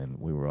bomb,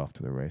 and we were off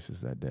to the races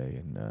that day.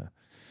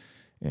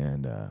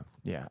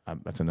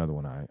 That's another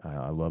one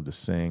I love to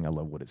sing. I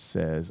love what it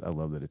says. I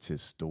love that it's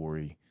his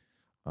story.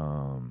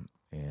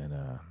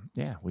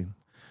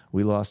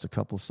 We lost a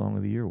couple Song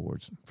of the Year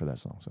awards for that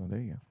song. So there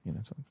you go. You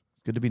know, so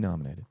it's good to be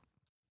nominated.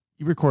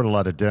 You record a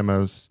lot of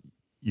demos.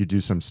 You do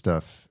some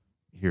stuff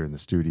here in the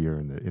studio or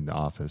in the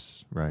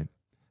office, right?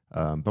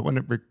 But when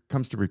it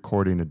comes to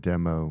recording a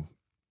demo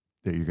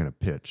that you're going to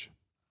pitch,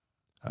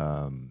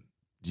 do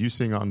you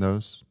sing on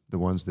those, the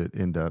ones that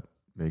end up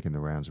making the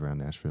rounds around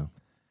Nashville?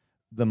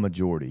 The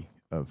majority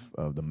of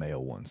the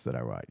male ones that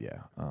I write,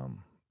 yeah. And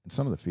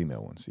some of the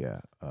female ones, yeah.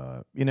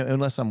 You know,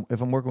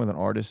 if I'm working with an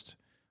artist,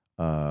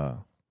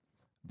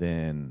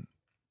 then,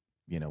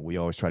 you know, we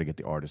always try to get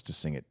the artist to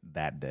sing it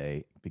that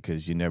day,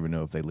 because you never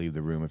know if they leave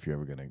the room, if you're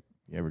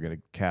ever gonna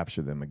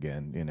capture them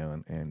again, you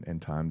know,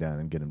 and time down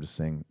and get them to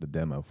sing the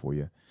demo for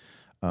you.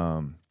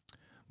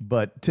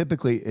 But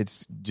typically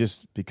it's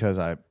just because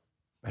I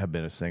have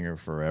been a singer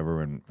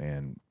forever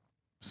and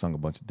sung a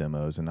bunch of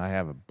demos, and I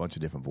have a bunch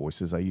of different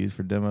voices I use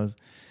for demos,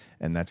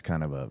 and that's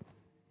kind of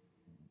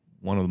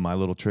one of my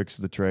little tricks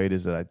of the trade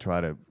is that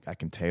I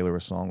can tailor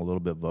a song a little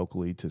bit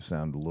vocally to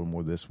sound a little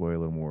more this way, a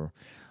little more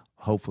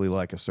hopefully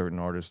like a certain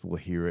artist will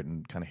hear it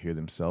and kind of hear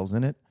themselves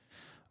in it.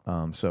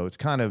 So it's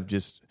kind of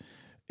just,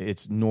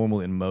 it's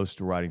normal in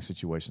most writing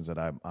situations that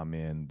I'm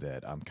in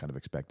that I'm kind of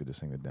expected to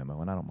sing the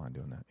demo, and I don't mind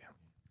doing that. Yeah.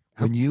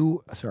 When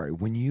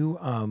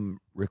you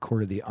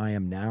recorded the I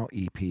Am Now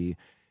EP,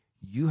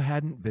 you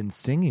hadn't been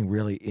singing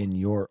really in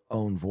your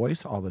own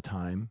voice all the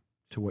time.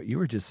 To what you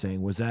were just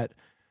saying, was that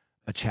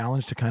a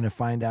challenge to kind of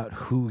find out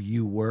who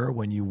you were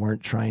when you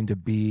weren't trying to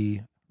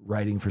be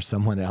writing for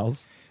someone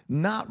else?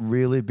 Not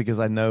really, because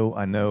I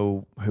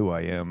know who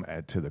I am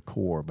to the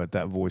core, but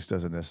that voice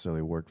doesn't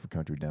necessarily work for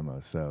country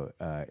demos. So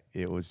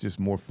it was just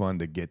more fun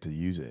to get to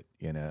use it,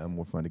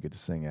 more fun to get to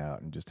sing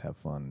out and just have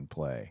fun and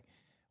play,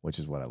 which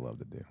is what I love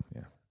to do.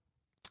 Yeah.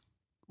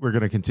 We're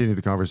going to continue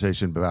the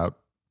conversation about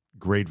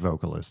great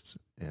vocalists.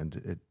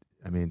 And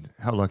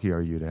how lucky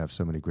are you to have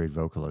so many great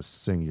vocalists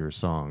sing your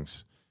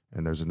songs?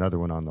 And there's another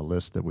one on the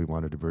list that we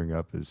wanted to bring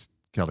up is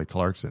Kelly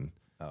Clarkson.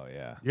 Oh,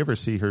 yeah. You ever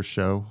see her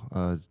show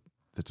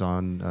that's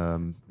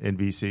on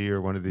NBC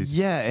or one of these?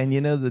 Yeah, and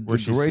the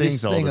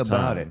greatest thing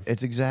about it,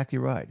 it's exactly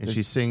right. And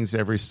she sings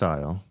every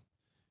style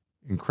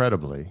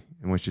incredibly.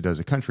 And when she does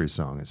a country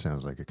song, it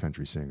sounds like a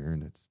country singer.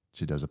 And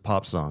she does a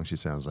pop song, she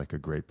sounds like a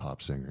great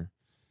pop singer.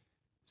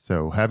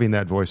 So having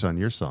that voice on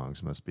your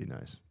songs must be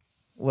nice.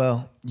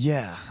 Well,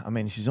 yeah.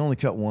 She's only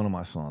cut one of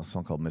my songs, a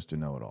song called Mr.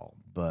 Know-It-All.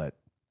 But,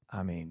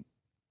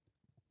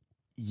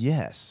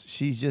 yes,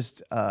 she's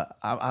just,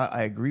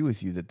 I agree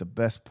with you that the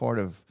best part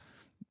of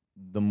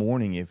the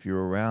morning, if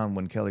you're around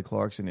when Kelly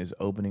Clarkson is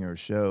opening her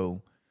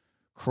show,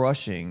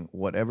 crushing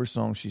whatever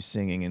song she's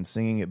singing and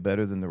singing it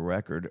better than the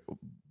record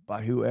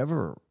by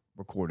whoever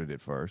recorded it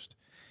first,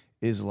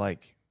 is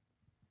like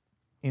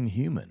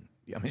inhuman.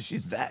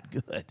 She's that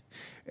good.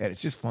 And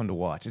it's just fun to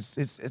watch.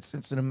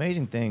 It's an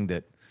amazing thing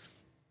that,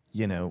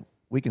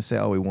 we can say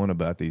all we want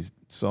about these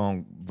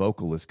song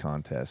vocalist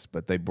contests,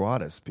 but they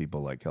brought us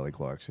people like Kelly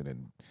Clarkson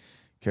and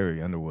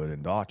Carrie Underwood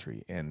and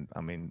Daughtry. And,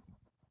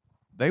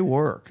 they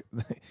work.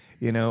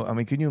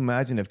 Can you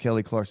imagine if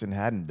Kelly Clarkson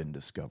hadn't been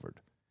discovered?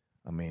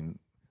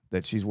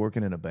 That she's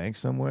working in a bank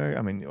somewhere?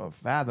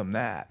 Fathom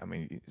that.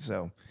 I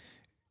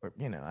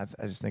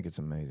just think it's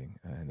amazing.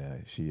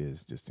 And she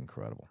is just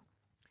incredible.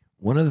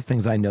 One of the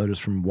things I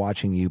noticed from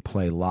watching you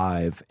play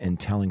live and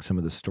telling some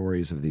of the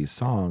stories of these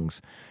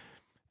songs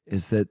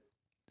is that,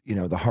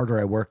 the harder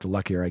I work, the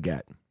luckier I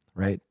get,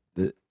 right?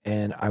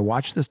 And I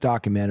watched this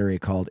documentary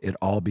called It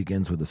All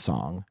Begins with a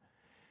Song,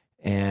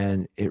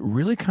 and it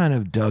really kind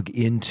of dug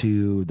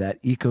into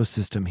that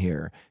ecosystem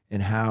here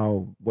and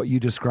how what you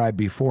described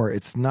before,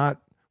 it's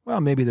not,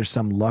 well, maybe there's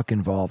some luck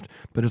involved,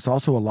 but it's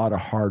also a lot of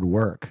hard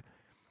work.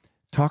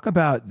 Talk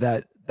about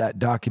that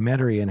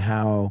documentary and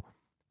how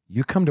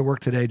you come to work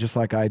today just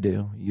like I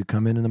do. You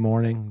come in the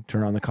morning,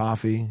 turn on the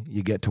coffee,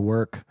 you get to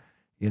work,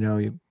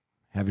 you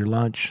have your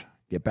lunch,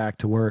 get back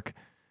to work.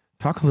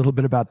 Talk a little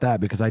bit about that,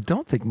 because I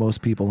don't think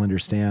most people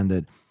understand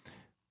that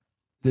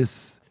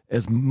this,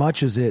 as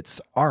much as it's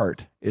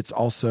art, it's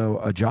also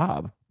a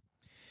job.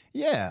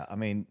 Yeah,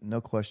 no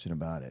question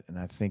about it. And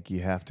I think you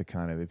have to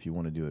kind of, if you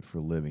want to do it for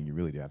a living, you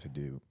really do have to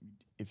do.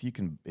 If you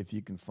can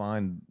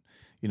find,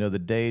 the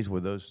days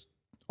where those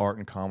art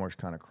and commerce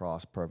kind of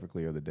cross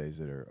perfectly are the days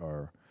that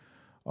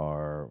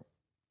are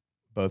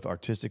both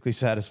artistically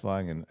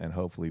satisfying and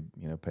hopefully,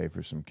 pay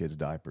for some kids'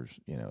 diapers,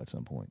 at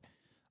some point.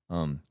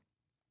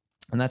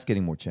 And that's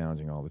getting more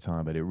challenging all the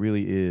time, but it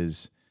really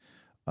is.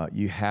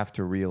 You have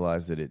to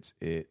realize that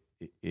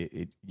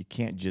you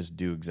can't just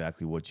do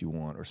exactly what you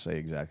want or say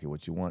exactly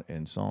what you want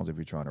in songs if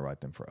you're trying to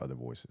write them for other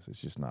voices. It's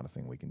just not a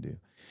thing we can do,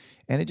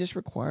 and it just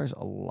requires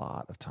a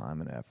lot of time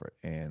and effort.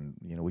 And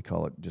we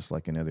call it, just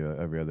like in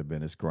every other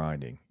business,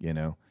 grinding.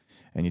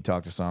 And you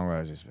talk to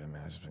songwriters, it's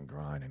been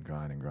grinding,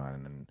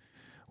 and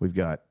we've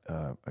got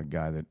a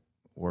guy that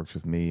works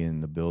with me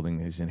in the building.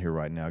 He's in here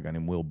right now, a guy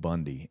named Will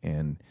Bundy.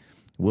 And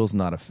Will's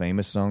not a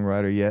famous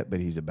songwriter yet,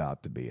 but he's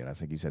about to be. And I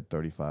think he's had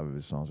 35 of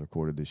his songs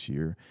recorded this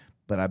year.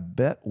 But I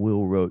bet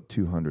Will wrote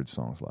 200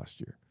 songs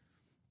last year.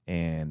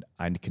 And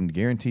I can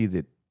guarantee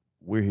that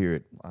we're here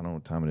at, I don't know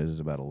what time it is, it's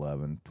about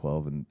 11,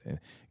 12. And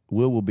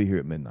Will be here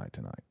at midnight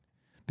tonight.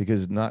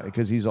 Because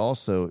he's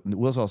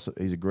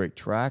a great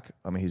track.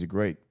 He's a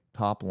great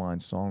top-line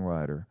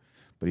songwriter,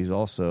 but he's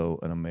also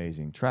an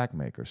amazing track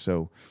maker.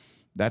 So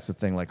that's the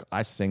thing. Like,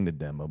 I sing the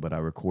demo, but I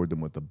record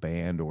them with a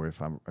band, or if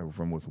I'm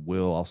with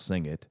Will, I'll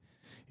sing it.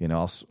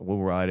 We'll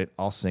write it,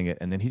 I'll sing it,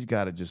 and then he's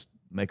got to just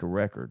make a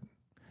record,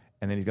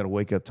 and then he's got to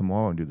wake up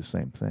tomorrow and do the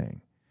same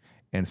thing.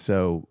 And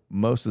so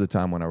most of the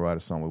time when I write a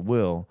song with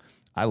Will,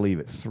 I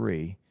leave at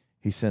 3.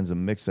 He sends a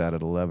mix out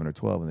at 11 or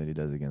 12, and then he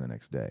does it again the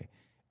next day.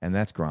 And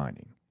that's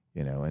grinding,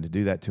 And to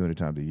do that 200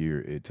 times a year,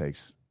 it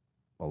takes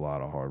a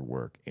lot of hard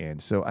work. And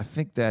so I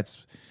think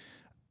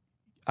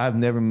I've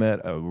never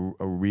met a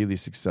really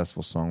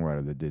successful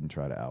songwriter that didn't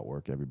try to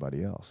outwork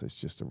everybody else. It's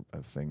just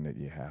a thing that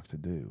you have to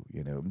do.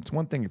 It's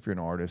one thing if you're an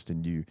artist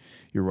and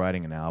you're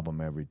writing an album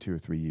every 2 or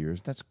 3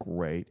 years. That's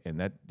great, and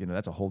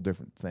that's a whole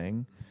different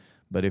thing.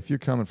 But if you're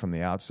coming from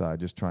the outside,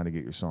 just trying to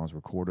get your songs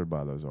recorded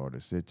by those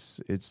artists,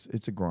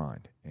 it's a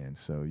grind, and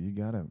so you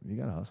gotta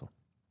hustle.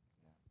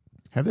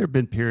 Have there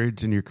been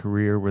periods in your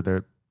career where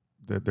there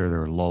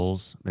are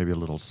lulls, maybe a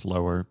little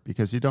slower,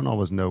 because you don't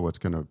always know what's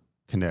going to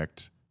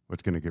connect,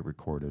 what's going to get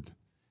recorded,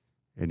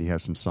 and you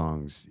have some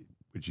songs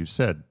which you've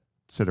said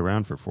sit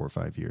around for 4 or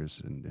 5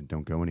 years and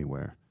don't go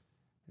anywhere?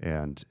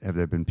 And have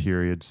there been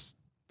periods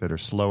that are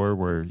slower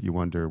where you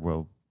wonder,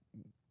 well,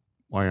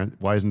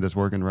 why isn't this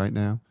working right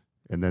now?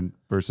 And then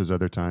versus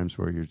other times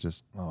where you're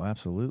just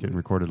absolutely getting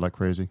recorded like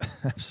crazy?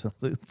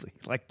 Absolutely.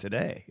 Like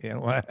today.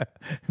 No,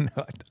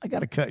 I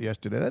got a cut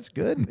yesterday. That's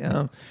good.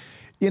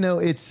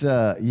 It's,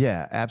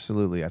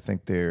 absolutely. I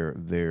think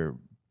there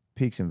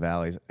peaks and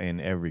valleys in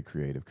every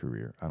creative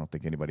career. I don't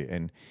think anybody,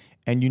 and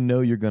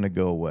you're going to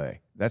go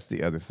away. That's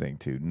the other thing,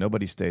 too.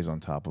 Nobody stays on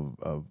top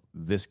of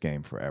this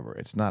game forever.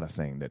 It's not a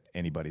thing that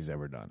anybody's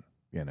ever done,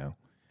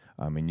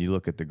 I mean, you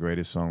look at the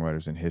greatest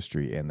songwriters in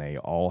history, and they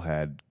all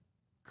had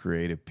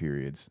creative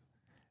periods,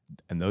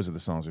 and those are the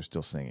songs they're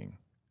still singing.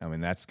 I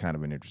mean, that's kind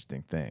of an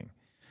interesting thing.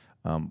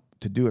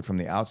 To do it from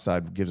the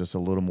outside gives us a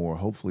little more,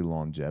 hopefully,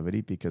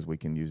 longevity, because we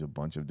can use a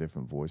bunch of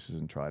different voices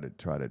and try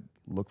to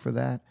look for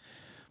that.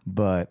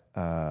 But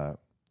the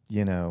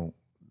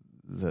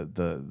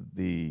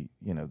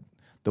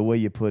way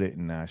you put it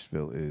in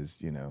Nashville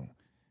is,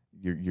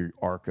 your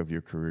arc of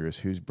your career is,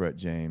 who's Brett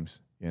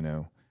James?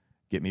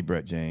 Get me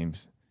Brett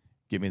James.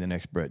 Get me the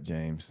next Brett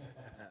James.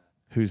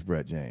 Who's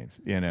Brett James?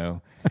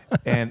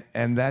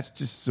 And that's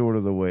just sort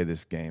of the way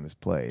this game is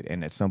played.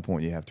 And at some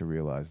point, you have to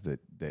realize that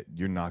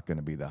you're not going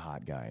to be the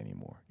hot guy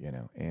anymore.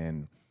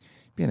 And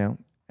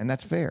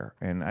that's fair.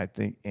 And I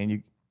think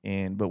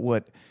but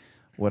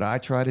what I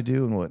try to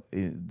do, and what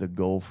the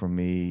goal for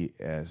me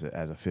as a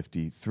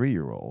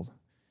 53-year-old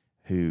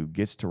who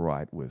gets to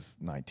write with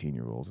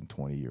 19-year-olds and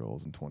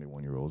 20-year-olds and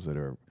 21-year-olds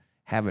that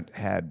haven't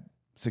had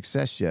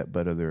success yet,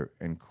 but they're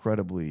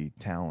incredibly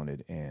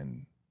talented,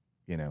 and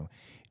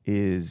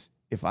is,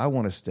 if I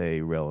want to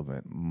stay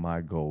relevant,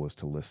 my goal is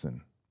to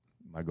listen.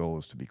 My goal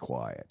is to be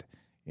quiet.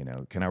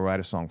 Can I write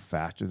a song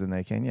faster than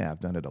they can? Yeah, I've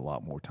done it a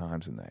lot more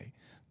times than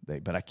they,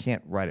 but I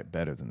can't write it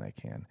better than they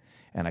can,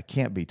 and I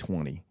can't be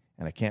 20,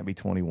 and I can't be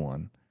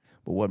 21.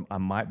 But what I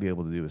might be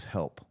able to do is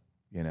help.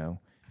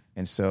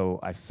 And so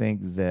I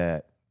think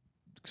that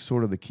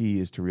sort of the key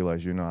is to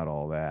realize you're not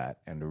all that,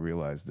 and to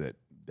realize that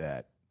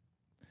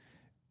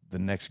the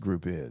next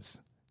group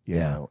is, you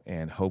know,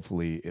 and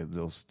hopefully if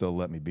they'll still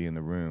let me be in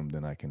the room,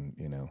 then I can,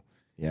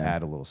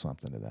 add a little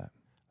something to that.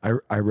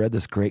 I read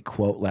this great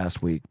quote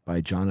last week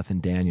by Jonathan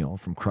Daniel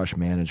from Crush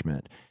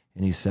Management,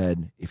 and he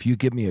said, if you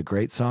give me a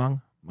great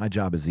song, my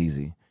job is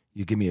easy.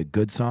 You give me a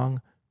good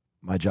song,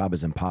 my job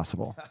is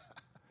impossible.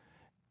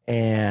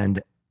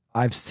 And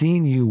I've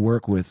seen you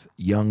work with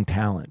young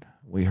talent.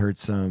 We heard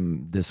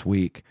some this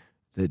week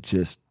that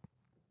just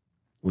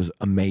was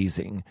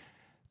amazing.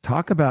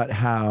 Talk about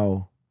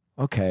how,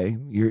 okay,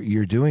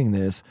 you're doing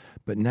this,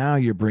 but now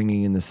you're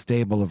bringing in the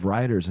stable of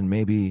writers, and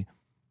maybe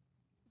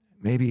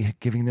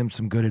giving them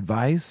some good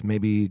advice,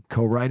 maybe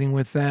co-writing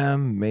with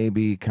them,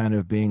 maybe kind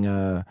of being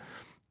a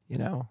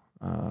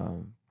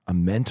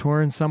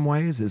mentor in some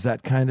ways. Is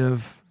that kind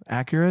of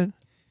accurate?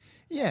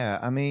 Yeah,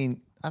 I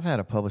mean, I've had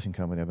a publishing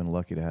company. I've been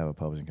lucky to have a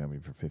publishing company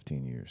for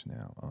 15 years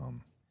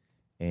now,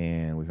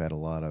 and we've had a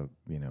lot of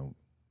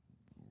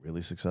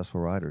really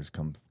successful writers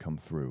come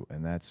through,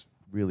 and that's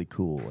really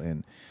cool.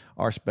 And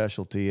our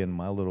specialty in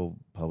my little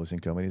publishing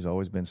company has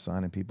always been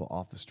signing people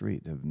off the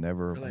street. Have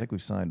never, really? I think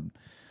we've signed,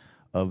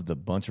 of the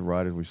bunch of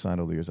writers we've signed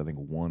over the years, I think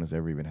one has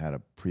ever even had a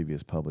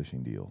previous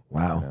publishing deal.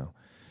 Wow.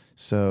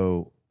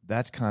 So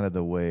that's kind of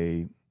the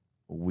way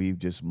we've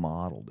just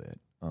modeled it.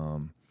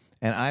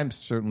 And I'm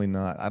certainly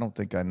not, I don't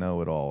think I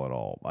know it all at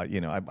all.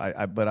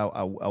 But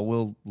I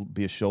will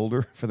be a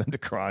shoulder for them to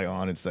cry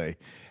on and say,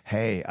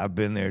 hey, I've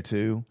been there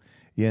too.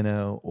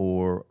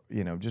 Or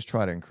just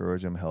try to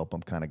encourage them, help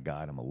them, kind of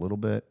guide them a little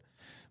bit,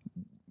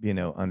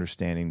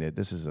 understanding that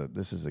this is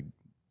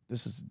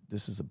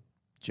a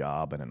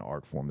job and an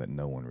art form that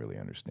no one really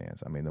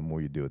understands. I mean, the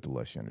more you do it, the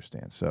less you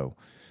understand. So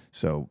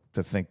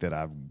to think that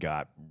I've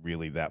got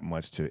really that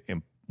much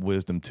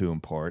wisdom to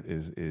impart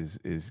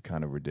is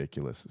kind of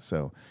ridiculous.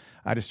 So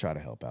I just try to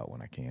help out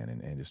when I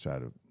can, and just try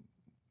to,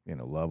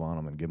 love on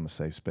them and give them a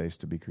safe space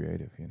to be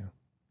creative,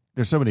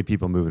 There's so many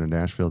people moving to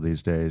Nashville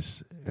these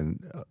days,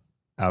 and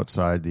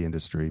outside the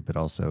industry, but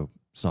also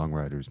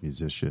songwriters,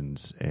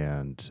 musicians.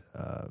 And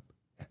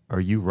are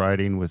you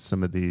writing with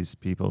some of these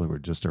people who are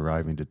just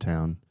arriving to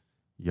town,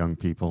 young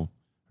people?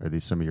 Are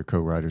these some of your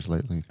co-writers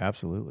lately?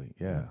 Absolutely,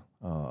 yeah.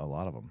 A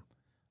lot of them.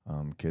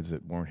 Kids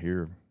that weren't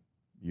here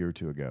a year or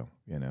two ago,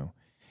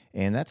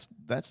 And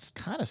that's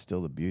kind of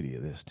still the beauty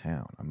of this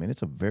town. I mean,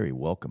 it's a very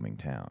welcoming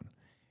town.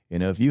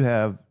 If you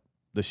have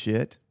the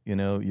shit,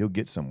 you'll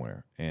get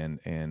somewhere.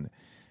 And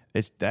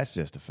that's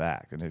just a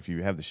fact. And if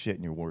you have the shit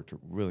and you're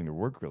willing to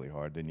work really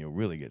hard, then you'll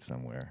really get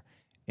somewhere.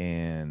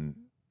 And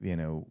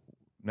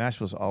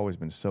Nashville's always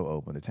been so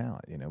open to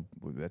talent.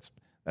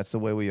 That's the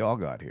way we all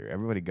got here.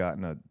 Everybody got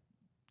in a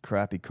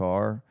crappy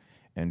car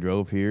and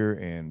drove here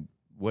and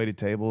waited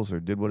tables or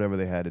did whatever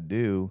they had to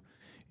do,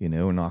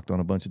 or knocked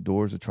on a bunch of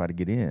doors to try to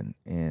get in.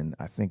 And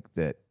I think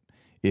that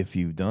if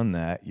you've done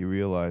that, you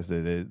realize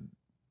that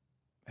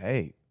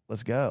hey,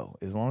 let's go.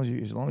 As long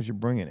as you're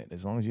bringing it,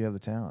 as long as you have the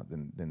talent,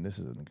 then this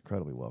is an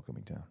incredibly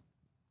welcoming town.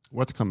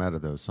 What's come out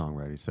of those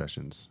songwriting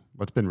sessions?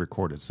 What's been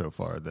recorded so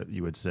far that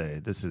you would say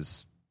this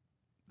is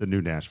the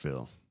new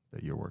Nashville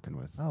that you're working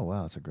with? Oh,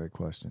 wow, that's a great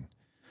question.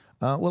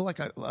 Well, like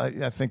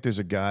I think there's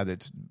a guy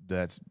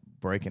that's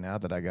breaking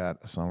out that I got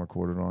a song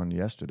recorded on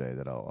yesterday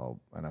that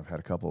and I've had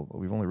a couple.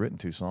 We've only written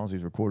 2 songs.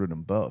 He's recorded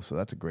them both, so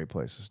that's a great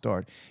place to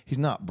start. He's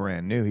not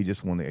brand new. He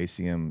just won the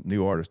ACM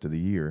New Artist of the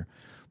Year,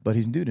 but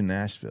he's new to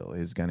Nashville.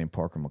 He's a guy named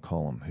Parker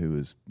McCollum who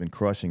has been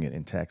crushing it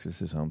in Texas,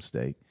 his home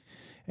state,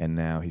 and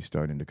now he's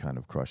starting to kind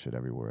of crush it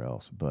everywhere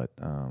else. But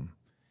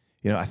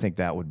I think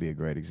that would be a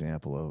great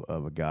example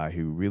of a guy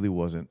who really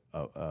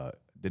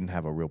didn't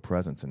have a real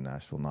presence in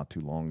Nashville not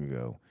too long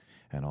ago.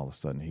 And all of a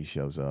sudden, he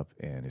shows up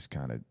and is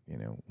kind of,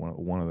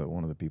 one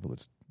of the people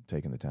that's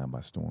taking the town by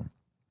storm.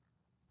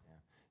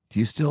 Do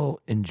you still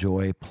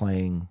enjoy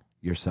playing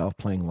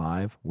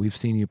live? We've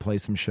seen you play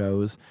some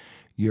shows.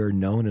 You're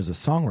known as a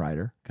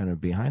songwriter, kind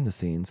of behind the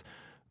scenes,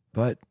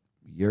 but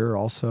you're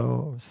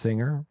also a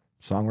singer,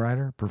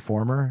 songwriter,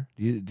 performer.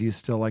 Do you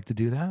still like to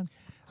do that?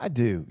 I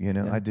do.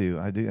 I do,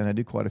 and I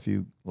do quite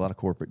a lot of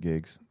corporate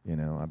gigs.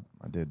 I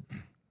did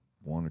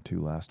 1 or 2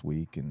 last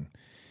week, and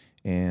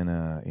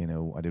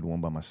I did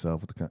one by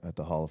myself at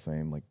the Hall of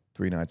Fame like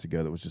 3 nights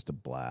ago. That was just a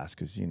blast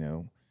because you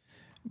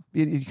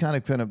kind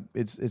of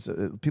it's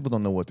people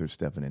don't know what they're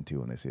stepping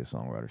into when they see a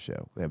songwriter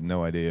show. They have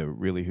no idea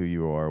really who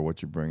you are,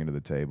 what you're bringing to the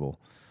table.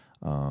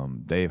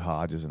 Dave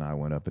Hodges and I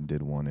went up and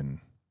did one in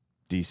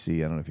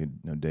D.C. I don't know if you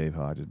know Dave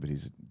Hodges, but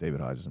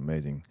David Hodges,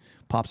 amazing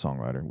pop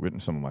songwriter,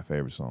 written some of my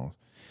favorite songs,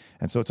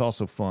 and so it's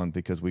also fun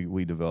because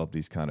we develop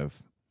these kind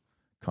of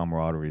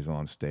camaraderies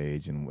on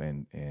stage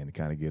and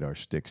kind of get our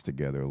sticks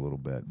together a little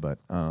bit. But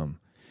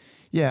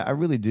I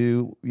really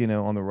do.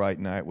 On the right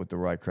night with the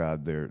right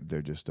crowd,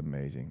 they're just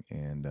amazing,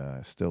 and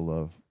I still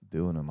love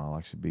doing them. I'll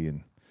actually be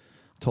in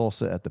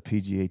Tulsa at the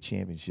PGA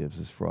Championships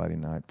this Friday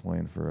night,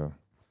 playing for a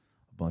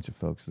bunch of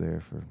folks there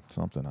for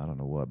something, I don't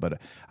know what.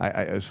 But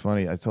it was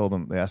funny. I told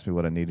them, they asked me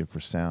what I needed for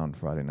sound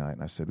Friday night,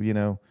 and I said,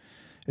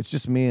 it's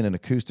just me and an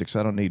acoustic, so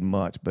I don't need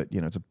much. But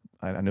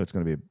I know it's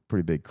going to be a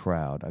pretty big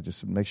crowd. I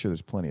just make sure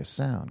there's plenty of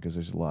sound because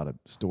there's a lot of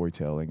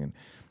storytelling, and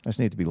I just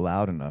need to be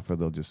loud enough, or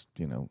they'll just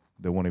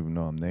they won't even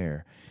know I'm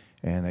there.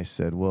 And they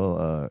said,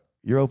 well,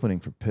 you're opening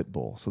for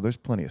Pitbull, so there's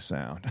plenty of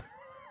sound.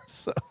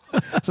 so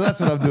that's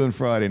what I'm doing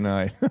Friday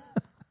night.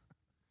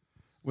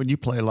 When you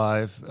play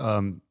live,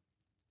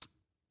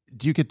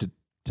 do you get to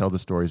tell the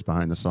stories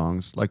behind the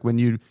songs? Like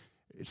when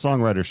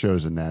songwriter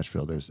shows in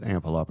Nashville, there's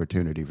ample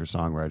opportunity for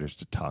songwriters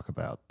to talk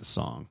about the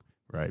song,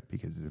 right?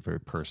 Because they're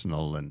very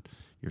personal, and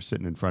you're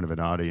sitting in front of an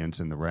audience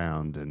in the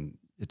round, and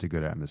it's a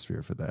good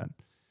atmosphere for that.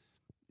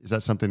 Is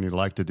that something you'd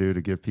like to do,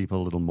 to give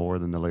people a little more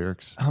than the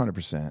lyrics?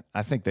 100%.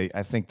 I think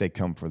they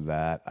come for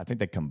that. I think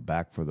they come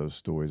back for those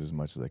stories as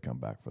much as they come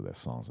back for their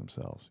songs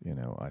themselves.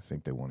 I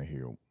think they want to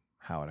hear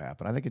how it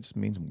happened. I think it just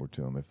means more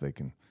to them if they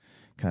can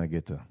kind of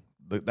get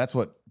that's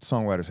what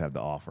songwriters have to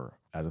offer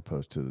as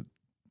opposed to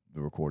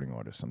the recording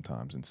artists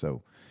sometimes. And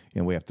so,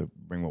 we have to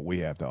bring what we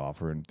have to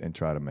offer and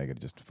try to make it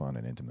just fun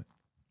and intimate.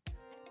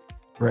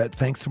 Brett,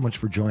 thanks so much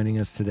for joining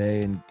us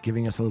today and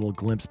giving us a little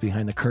glimpse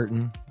behind the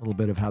curtain, a little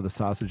bit of how the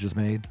sausage is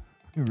made.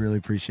 We really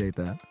appreciate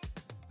that.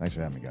 Thanks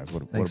for having me, guys.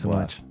 Thanks so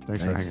much.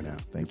 Thanks for hanging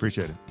out.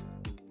 Appreciate it.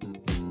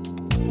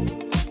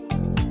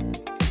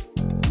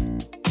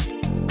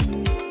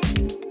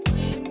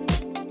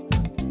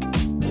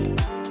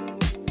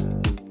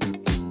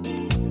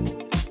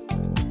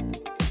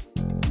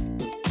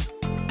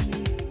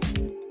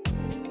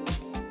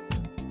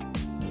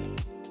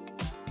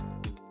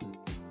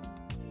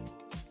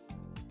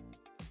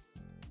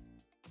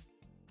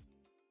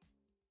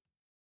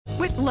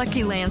 With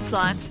Lucky Land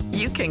Slots,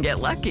 you can get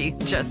lucky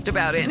just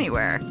about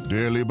anywhere.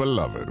 Dearly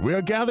beloved, we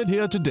are gathered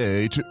here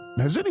today to...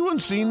 Has anyone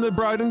seen the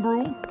bride and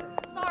groom?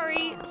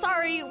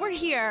 Sorry, we're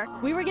here.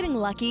 We were getting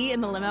lucky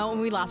in the limo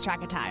and we lost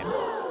track of time.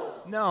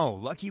 No,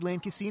 Lucky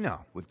Land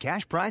Casino, with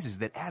cash prizes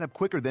that add up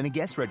quicker than a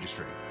guest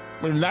registry.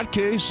 In that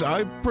case,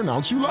 I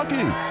pronounce you lucky.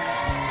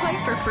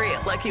 Play for free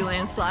at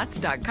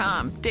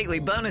LuckyLandSlots.com. Daily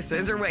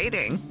bonuses are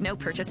waiting. No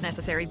purchase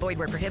necessary. Void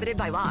where prohibited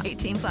by law.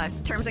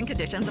 18+. Terms and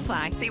conditions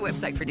apply. See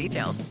website for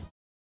details.